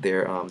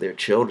their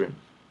children.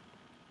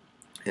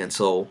 And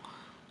so,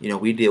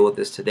 we deal with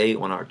this today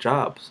on our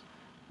jobs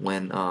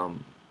when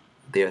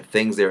there are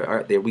things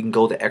there we can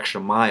go the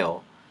extra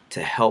mile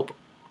to help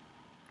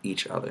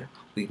each other.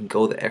 We can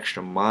go the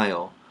extra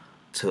mile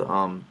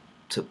to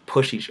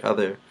push each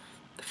other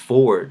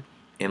forward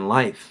in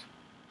life.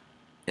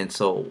 And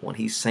so when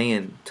he's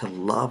saying to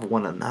love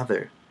one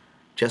another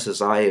just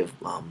as I have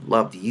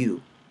loved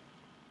you,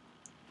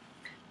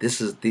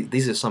 these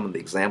are some of the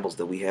examples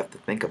that we have to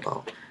think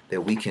about,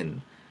 that we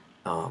can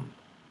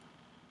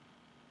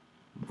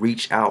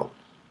reach out,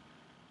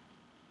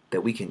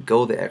 that we can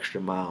go the extra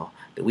mile,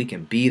 that we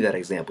can be that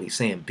example. He's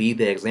saying be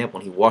the example.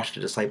 When he washed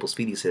the disciples'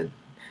 feet, he said,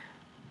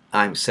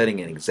 I'm setting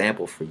an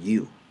example for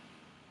you.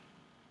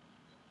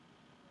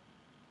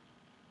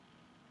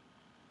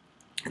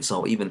 And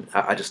so even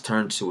I just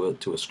turned to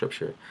a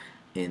scripture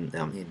in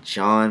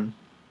John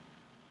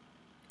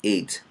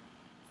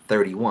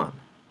 8:31.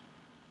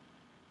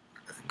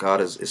 God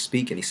is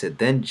speaking. He said,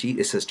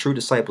 it says, true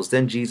disciples,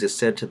 then Jesus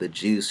said to the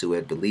Jews who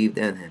had believed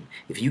in him,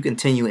 if you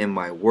continue in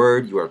my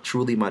word, you are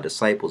truly my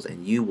disciples,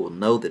 and you will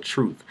know the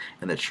truth,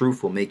 and the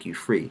truth will make you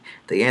free.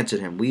 They answered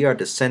him, we are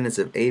descendants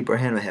of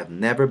Abraham and have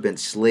never been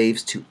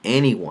slaves to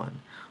anyone.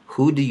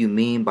 Who do you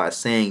mean by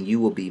saying you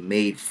will be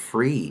made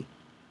free?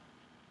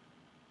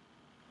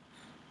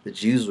 The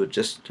Jews we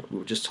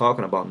were just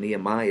talking about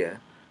Nehemiah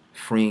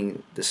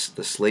freeing the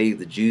slave,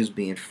 the Jews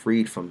being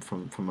freed from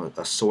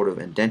a sort of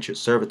indentured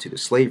servitude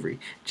of slavery.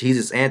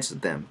 Jesus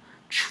answered them,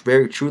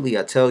 very truly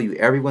I tell you,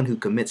 everyone who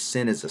commits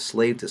sin is a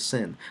slave to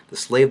sin. The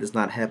slave does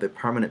not have a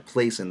permanent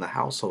place in the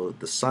household.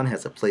 The son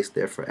has a place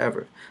there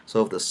forever.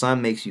 So if the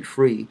son makes you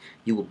free,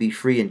 you will be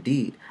free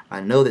indeed. I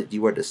know that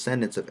you are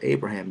descendants of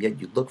Abraham, yet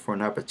you look for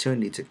an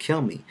opportunity to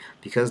kill me,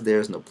 because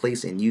there is no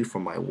place in you for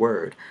my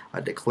word.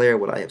 I declare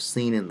what I have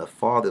seen in the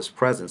Father's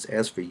presence.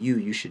 As for you,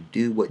 you should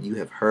do what you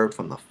have heard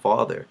from the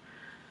Father.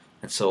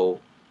 And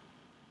so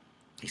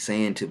he's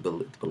saying to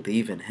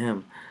believe in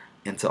him,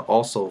 and to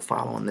also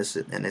follow in this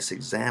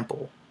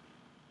example.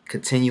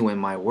 Continue in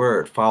my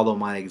word. Follow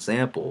my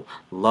example.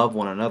 Love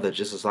one another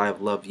just as I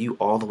have loved you,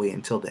 all the way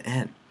until the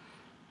end.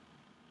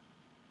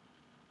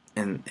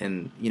 And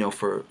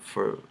for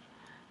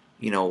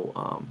you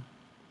know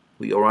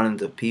we run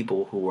into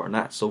people who are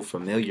not so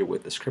familiar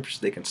with the scriptures.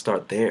 They can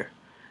start there.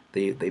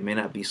 They may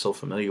not be so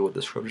familiar with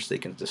the scriptures. They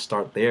can just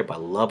start there by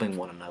loving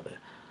one another,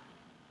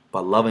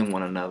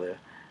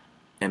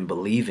 and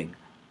believing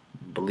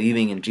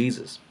in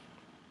Jesus,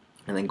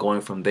 and then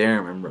going from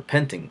there and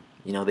repenting.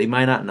 They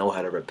might not know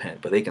how to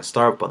repent, but they can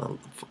start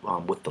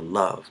with the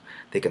love.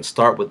 They can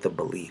start with the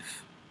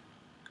belief.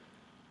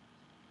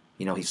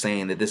 He's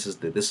saying that this is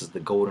the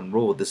golden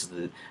rule. This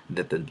is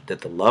that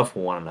the love for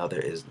one another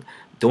is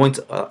doing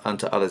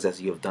unto others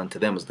as you have done to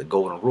them is the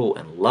golden rule,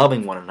 and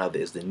loving one another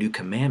is the new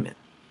commandment.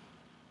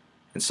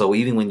 And so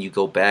even when you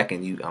go back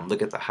and you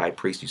look at the high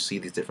priest, you see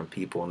these different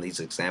people and these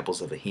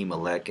examples of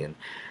Ahimelech and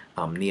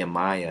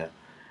Nehemiah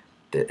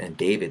and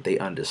David. They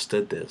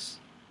understood this.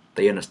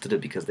 They understood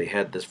it because they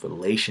had this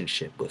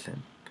relationship with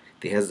him.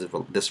 They had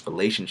this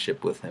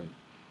relationship with him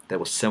that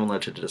was similar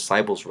to the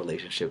disciples'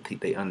 relationship.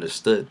 They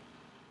understood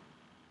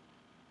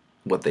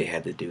what they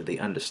had to do. They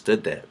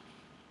understood that.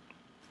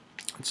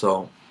 And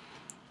so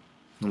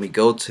when we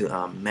go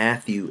to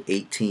Matthew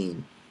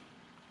 18,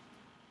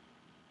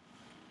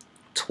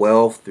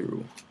 12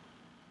 through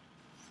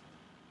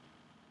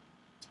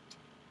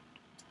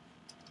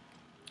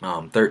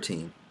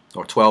 13,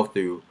 or 12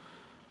 through,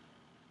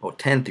 or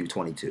 10 through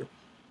 22.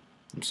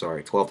 I'm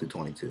sorry, 12 through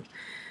 22.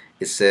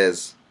 It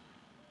says,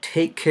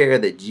 "Take care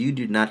that you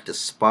do not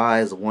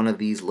despise one of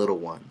these little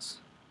ones."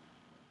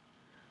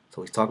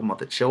 So he's talking about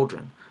the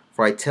children.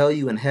 "For I tell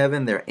you, in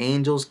heaven their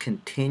angels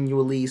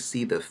continually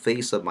see the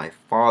face of my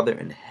Father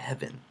in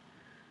heaven."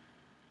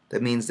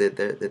 That means that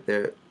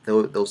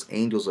those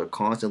angels are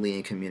constantly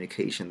in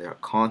communication. They're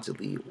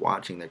constantly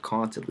watching. They're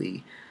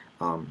constantly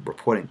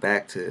reporting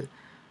back to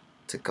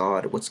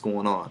God what's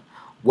going on.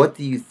 "What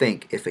do you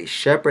think? If a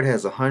shepherd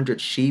has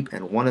 100 sheep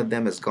and one of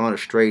them has gone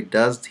astray,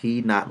 does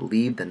he not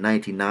leave the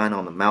 99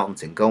 on the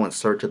mountains and go in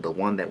search of the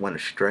one that went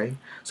astray?"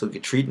 So if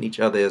you're treating each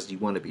other as you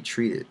want to be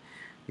treated,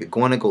 you're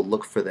going to go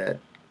look for that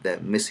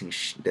missing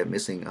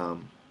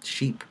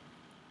sheep.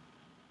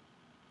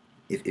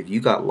 If you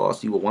got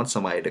lost, you will want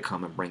somebody to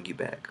come and bring you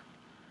back.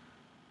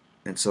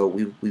 And so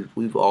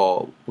we've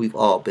all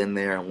been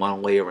there in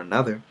one way or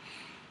another.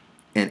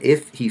 "And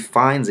if he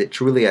finds it,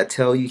 truly I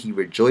tell you, he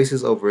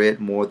rejoices over it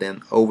more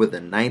than over the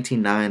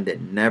 99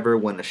 that never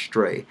went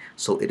astray.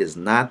 So it is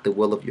not the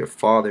will of your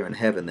Father in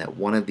heaven that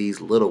one of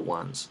these little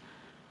ones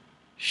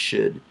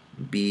should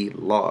be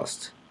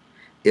lost.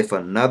 If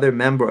another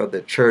member of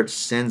the church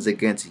sins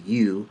against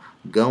you,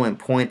 go and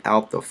point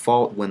out the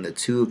fault when the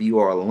two of you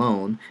are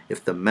alone.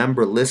 If the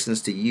member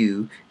listens to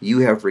you, you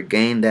have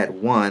regained that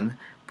one.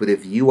 But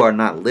if you are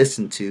not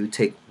listened to,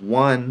 take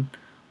one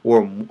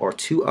or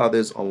two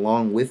others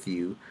along with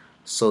you,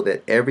 so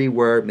that every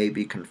word may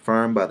be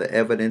confirmed by the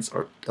evidence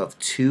of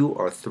two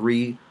or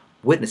three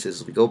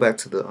witnesses." If we go back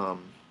to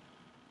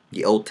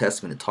the Old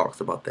Testament, it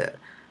talks about that.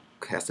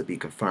 It has to be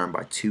confirmed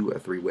by two or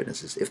three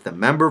witnesses. "If the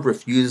member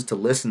refuses to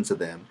listen to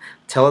them,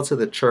 tell it to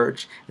the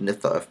church. And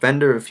if the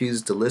offender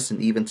refuses to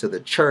listen even to the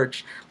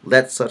church,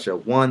 let such a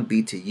one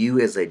be to you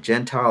as a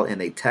Gentile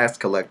and a tax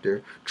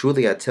collector.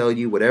 Truly I tell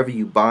you, whatever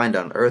you bind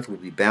on earth will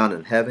be bound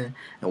in heaven,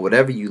 and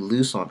whatever you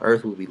loose on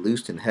earth will be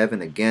loosed in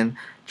heaven. Again,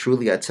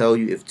 truly I tell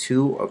you, if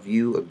two of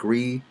you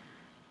agree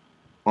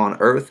on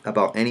earth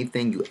about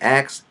anything you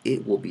ask,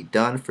 it will be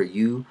done for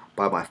you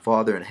by my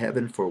Father in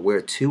heaven. For where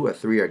two or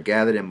three are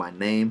gathered in my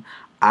name,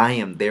 I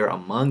am there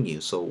among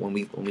you." So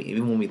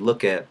even when we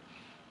look at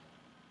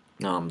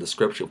the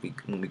scripture,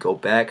 when we go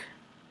back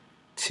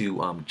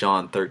to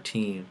John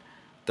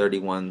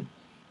 13:31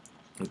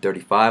 and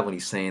 35, when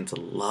he's saying to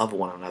love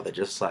one another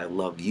just as I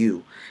love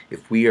you,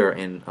 if we are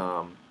in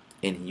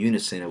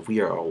unison, if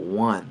we are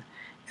one,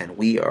 and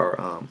we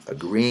are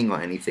agreeing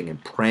on anything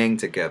and praying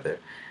together,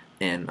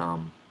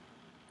 and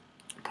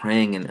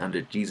praying in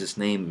under Jesus'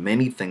 name,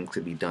 many things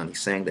could be done.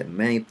 He's saying that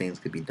many things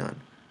could be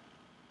done.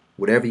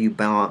 Whatever you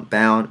bind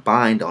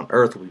on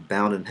earth will be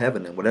bound in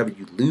heaven, and whatever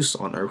you loose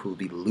on earth will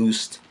be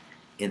loosed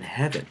in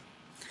heaven.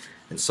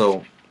 And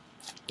so,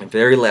 the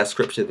very last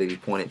scripture that he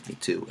pointed me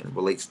to, and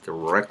relates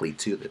directly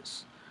to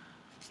this,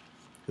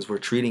 is we're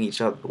treating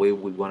each other the way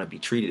we want to be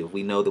treated. If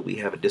we know that we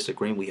have a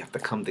disagreement, we have to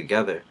come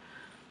together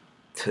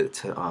to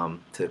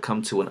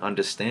come to an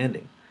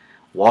understanding,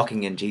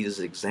 walking in Jesus'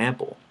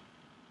 example,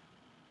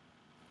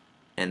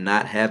 and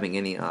not having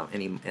any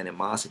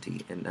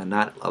animosity, and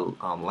not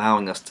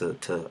allowing us to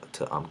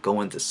go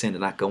into sin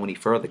and not go any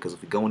further. Because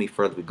if we go any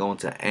further, we go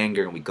into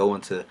anger and we go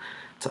into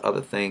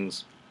other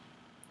things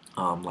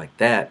like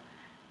that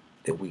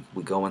we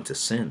go into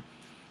sin.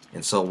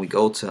 And so we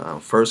go to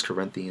 1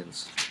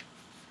 Corinthians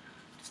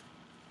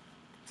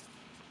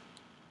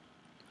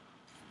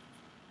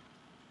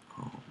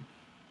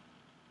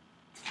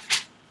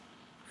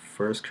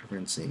 1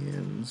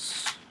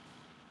 Corinthians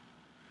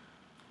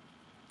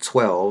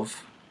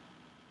 12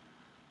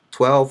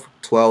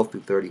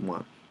 through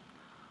 31.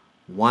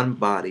 "One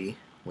body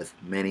with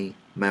many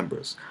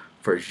members,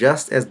 For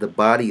just as the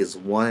body is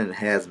one and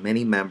has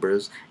many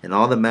members, and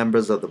all the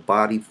members of the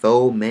body,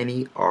 though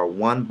many, are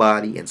one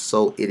body, and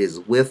so it is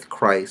with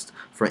Christ.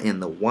 For in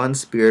the one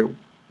Spirit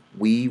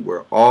we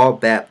were all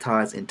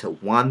baptized into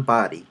one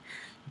body,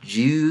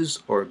 Jews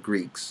or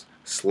Greeks,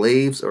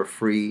 slaves or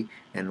free,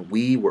 and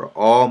we were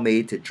all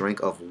made to drink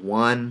of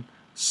one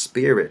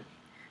Spirit.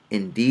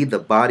 Indeed, the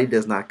body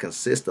does not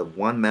consist of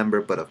one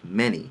member, but of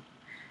many.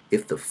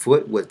 If the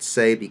foot would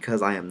say,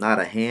 because I am not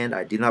a hand,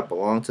 I do not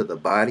belong to the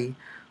body,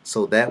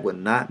 so that would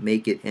not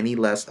make it any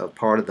less a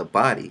part of the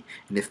body.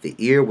 And if the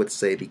ear would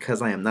say,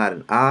 because I am not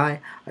an eye,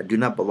 I do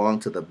not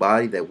belong to the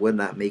body, that would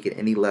not make it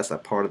any less a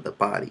part of the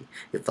body.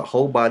 If the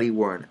whole body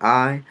were an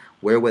eye,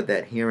 where would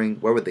the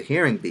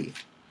hearing be?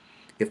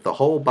 If the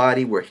whole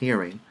body were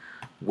hearing,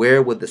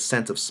 where would the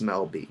sense of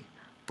smell be?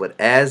 But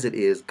as it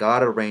is,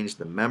 God arranged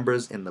the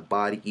members in the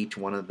body, each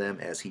one of them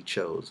as he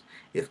chose.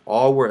 If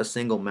all were a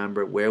single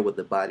member, where would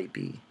the body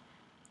be?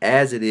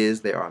 As it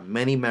is, there are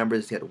many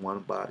members yet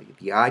one body.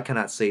 The eye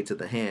cannot say to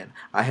the hand,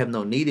 I have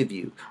no need of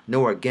you,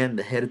 nor again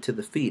the head to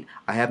the feet,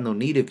 I have no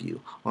need of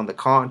you. On the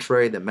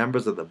contrary, the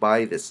members of the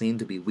body that seem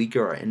to be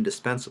weaker are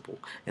indispensable,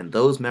 and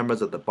those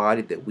members of the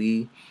body that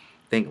we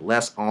think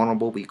less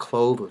honorable we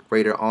clothe with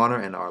greater honor,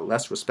 and our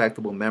less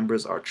respectable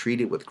members are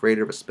treated with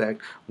greater respect,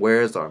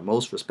 whereas our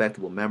most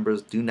respectable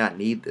members do not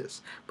need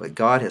this. But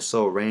God has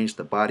so arranged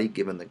the body,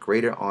 giving the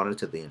greater honor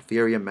to the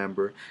inferior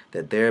member,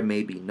 that there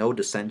may be no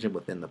dissension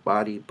within the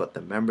body, but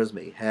the members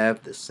may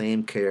have the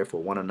same care for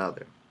one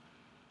another.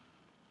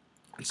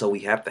 And so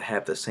we have to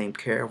have the same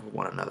care for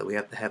one another. We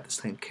have to have the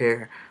same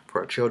care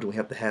for our children. We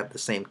have to have the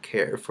same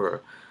care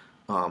for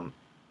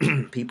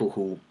people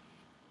who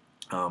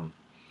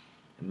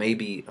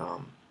maybe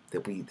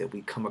that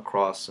we come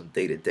across from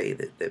day to day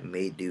that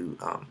may do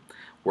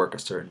work a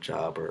certain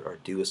job or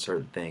do a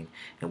certain thing,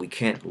 and we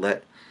can't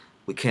let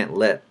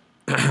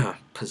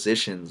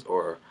positions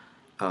or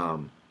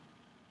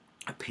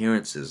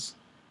appearances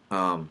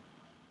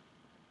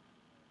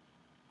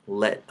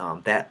let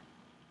that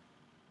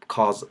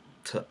cause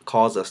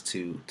us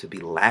to be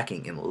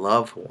lacking in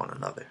love for one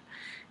another.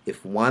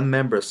 If one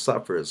member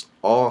suffers,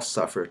 all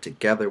suffer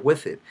together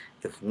with it.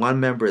 If one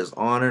member is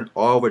honored,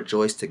 all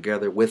rejoice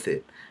together with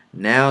it.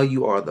 Now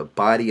you are the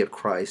body of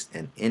Christ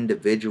and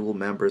individual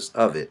members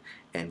of it.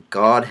 And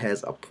God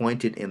has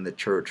appointed in the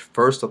church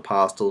first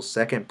apostles,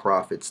 second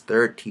prophets,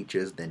 third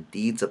teachers, then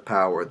deeds of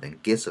power, then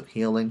gifts of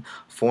healing,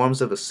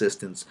 forms of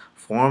assistance,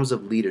 forms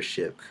of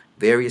leadership,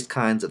 various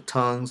kinds of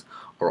tongues.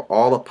 Are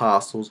all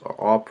apostles? Are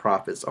all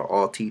prophets? Are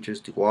all teachers?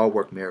 Do all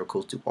work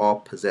miracles? Do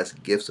all possess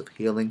gifts of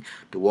healing?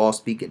 Do all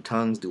speak in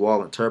tongues? Do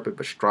all interpret?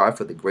 But strive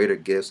for the greater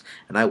gifts,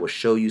 and I will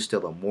show you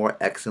still a more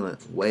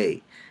excellent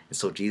way. And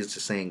so Jesus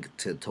is saying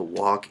to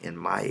walk in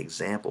my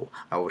example.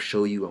 I will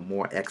show you a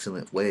more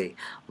excellent way.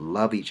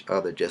 Love each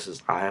other just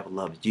as I have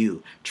loved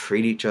you.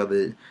 Treat each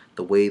other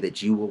the way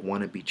that you will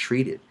want to be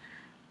treated.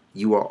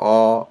 You are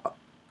all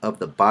of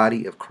the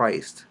body of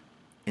Christ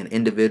and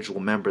individual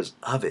members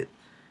of it.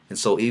 And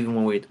so even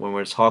when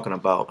we're talking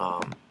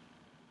about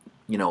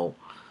you know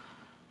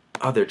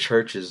other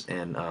churches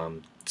and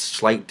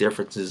slight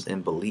differences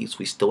in beliefs,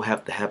 we still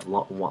have to have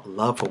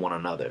love for one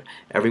another.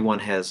 Everyone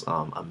has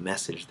a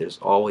message. There's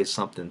always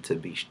something to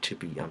be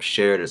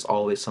shared. There's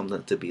always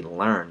something to be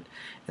learned.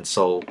 And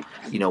so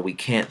we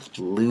can't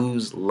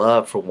lose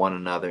love for one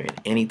another in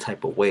any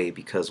type of way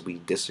because we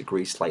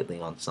disagree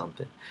slightly on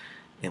something.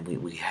 And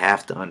we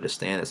have to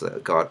understand this.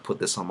 God put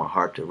this on my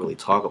heart to really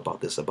talk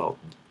about this, about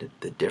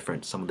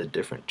some of the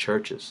different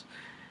churches,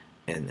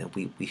 and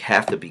we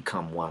have to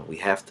become one. We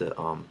have to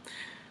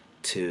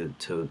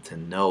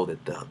know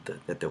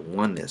that the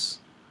oneness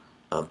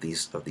of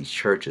these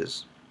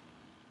churches,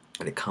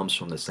 and it comes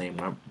from the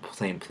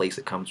same place.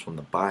 It comes from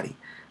the body.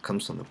 It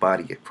comes from the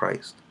body of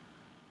Christ.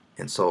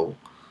 And so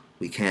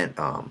we can't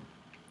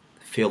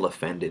feel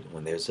offended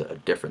when there's a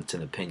difference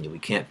in opinion. We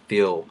can't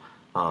feel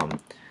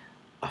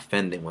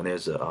offending when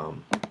there's a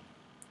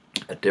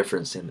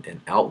difference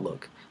in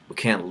outlook. We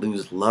can't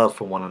lose love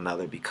for one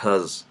another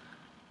because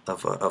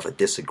of a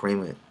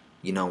disagreement.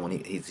 When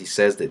he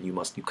says that you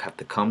have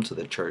to come to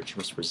the church, you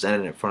must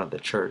present it in front of the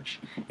church,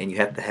 and you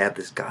have to have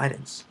this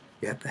guidance.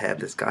 You have to have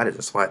this guidance.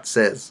 That's why it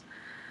says,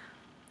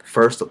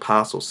 first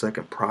apostles,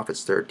 second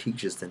prophets, third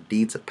teachers, then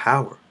deeds of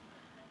power.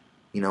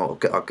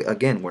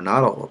 Again, we're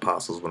not all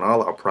apostles, we're not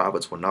all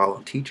prophets, we're not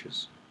all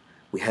teachers.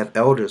 We have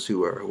elders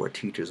who are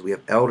teachers. We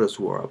have elders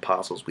who are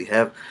apostles. We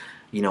have,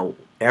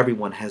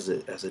 everyone has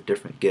a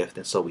different gift,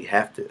 and so we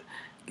have to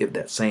give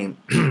that same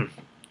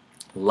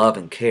love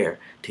and care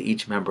to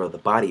each member of the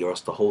body, or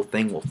else the whole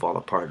thing will fall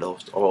apart. Or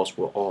else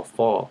we'll all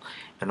fall,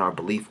 and our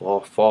belief will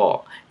all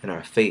fall, and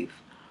our faith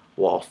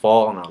will all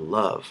fall, and our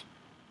love.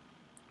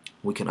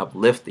 We can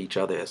uplift each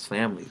other as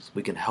families.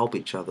 We can help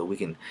each other. We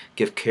can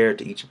give care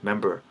to each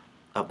member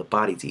of the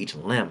body, to each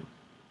limb,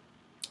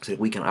 so that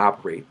we can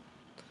operate,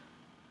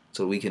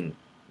 so we can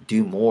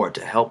do more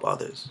to help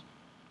others,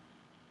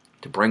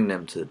 to bring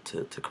them to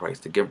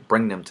Christ,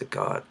 bring them to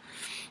God,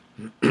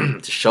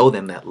 to show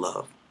them that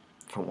love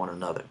for one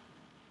another.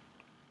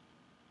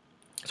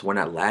 So we're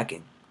not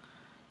lacking,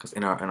 because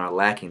in our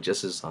lacking,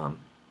 just as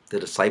the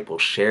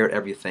disciples shared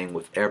everything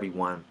with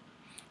everyone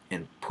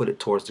and put it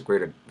towards the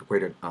greater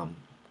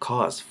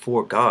cause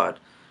for God.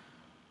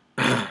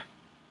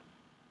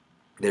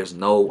 There's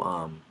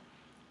no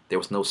there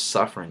was no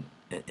suffering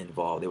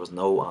involved. There was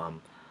no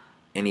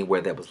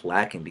anywhere that was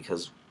lacking,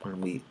 because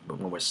when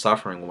we're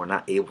suffering, when we're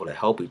not able to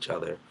help each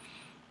other,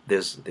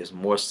 there's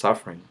more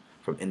suffering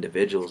from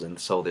individuals, and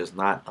so there's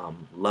not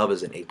love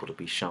isn't able to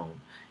be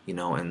shown,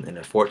 and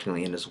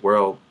unfortunately in this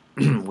world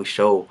we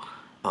show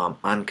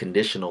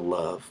unconditional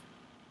love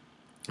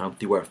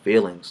through our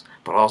feelings,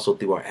 but also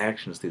through our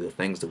actions, through the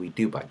things that we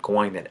do by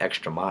going that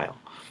extra mile.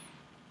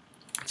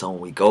 So when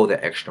we go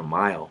that extra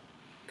mile,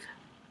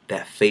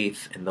 that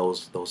faith and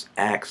those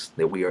acts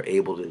that we are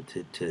able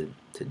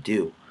to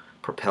do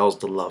propels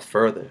the love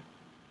further.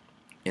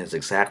 And it's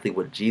exactly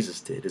what Jesus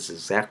did. It's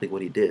exactly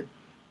what he did.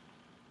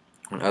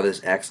 When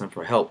others asked him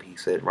for help, he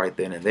said right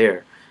then and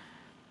there,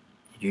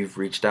 "You've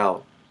reached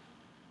out.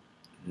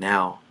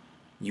 Now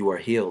you are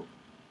healed.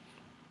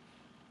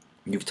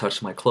 You've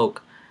touched my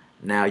cloak.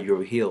 Now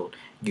you're healed.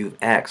 You've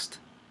asked.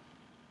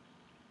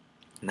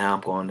 Now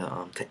I'm going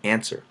to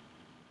answer."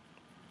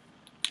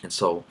 And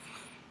so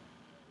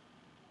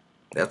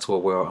that's where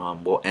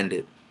we'll end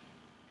it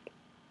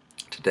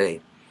today.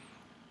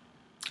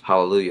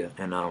 Hallelujah.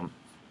 And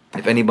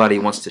if anybody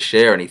wants to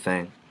share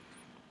anything,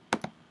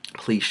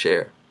 please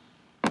share.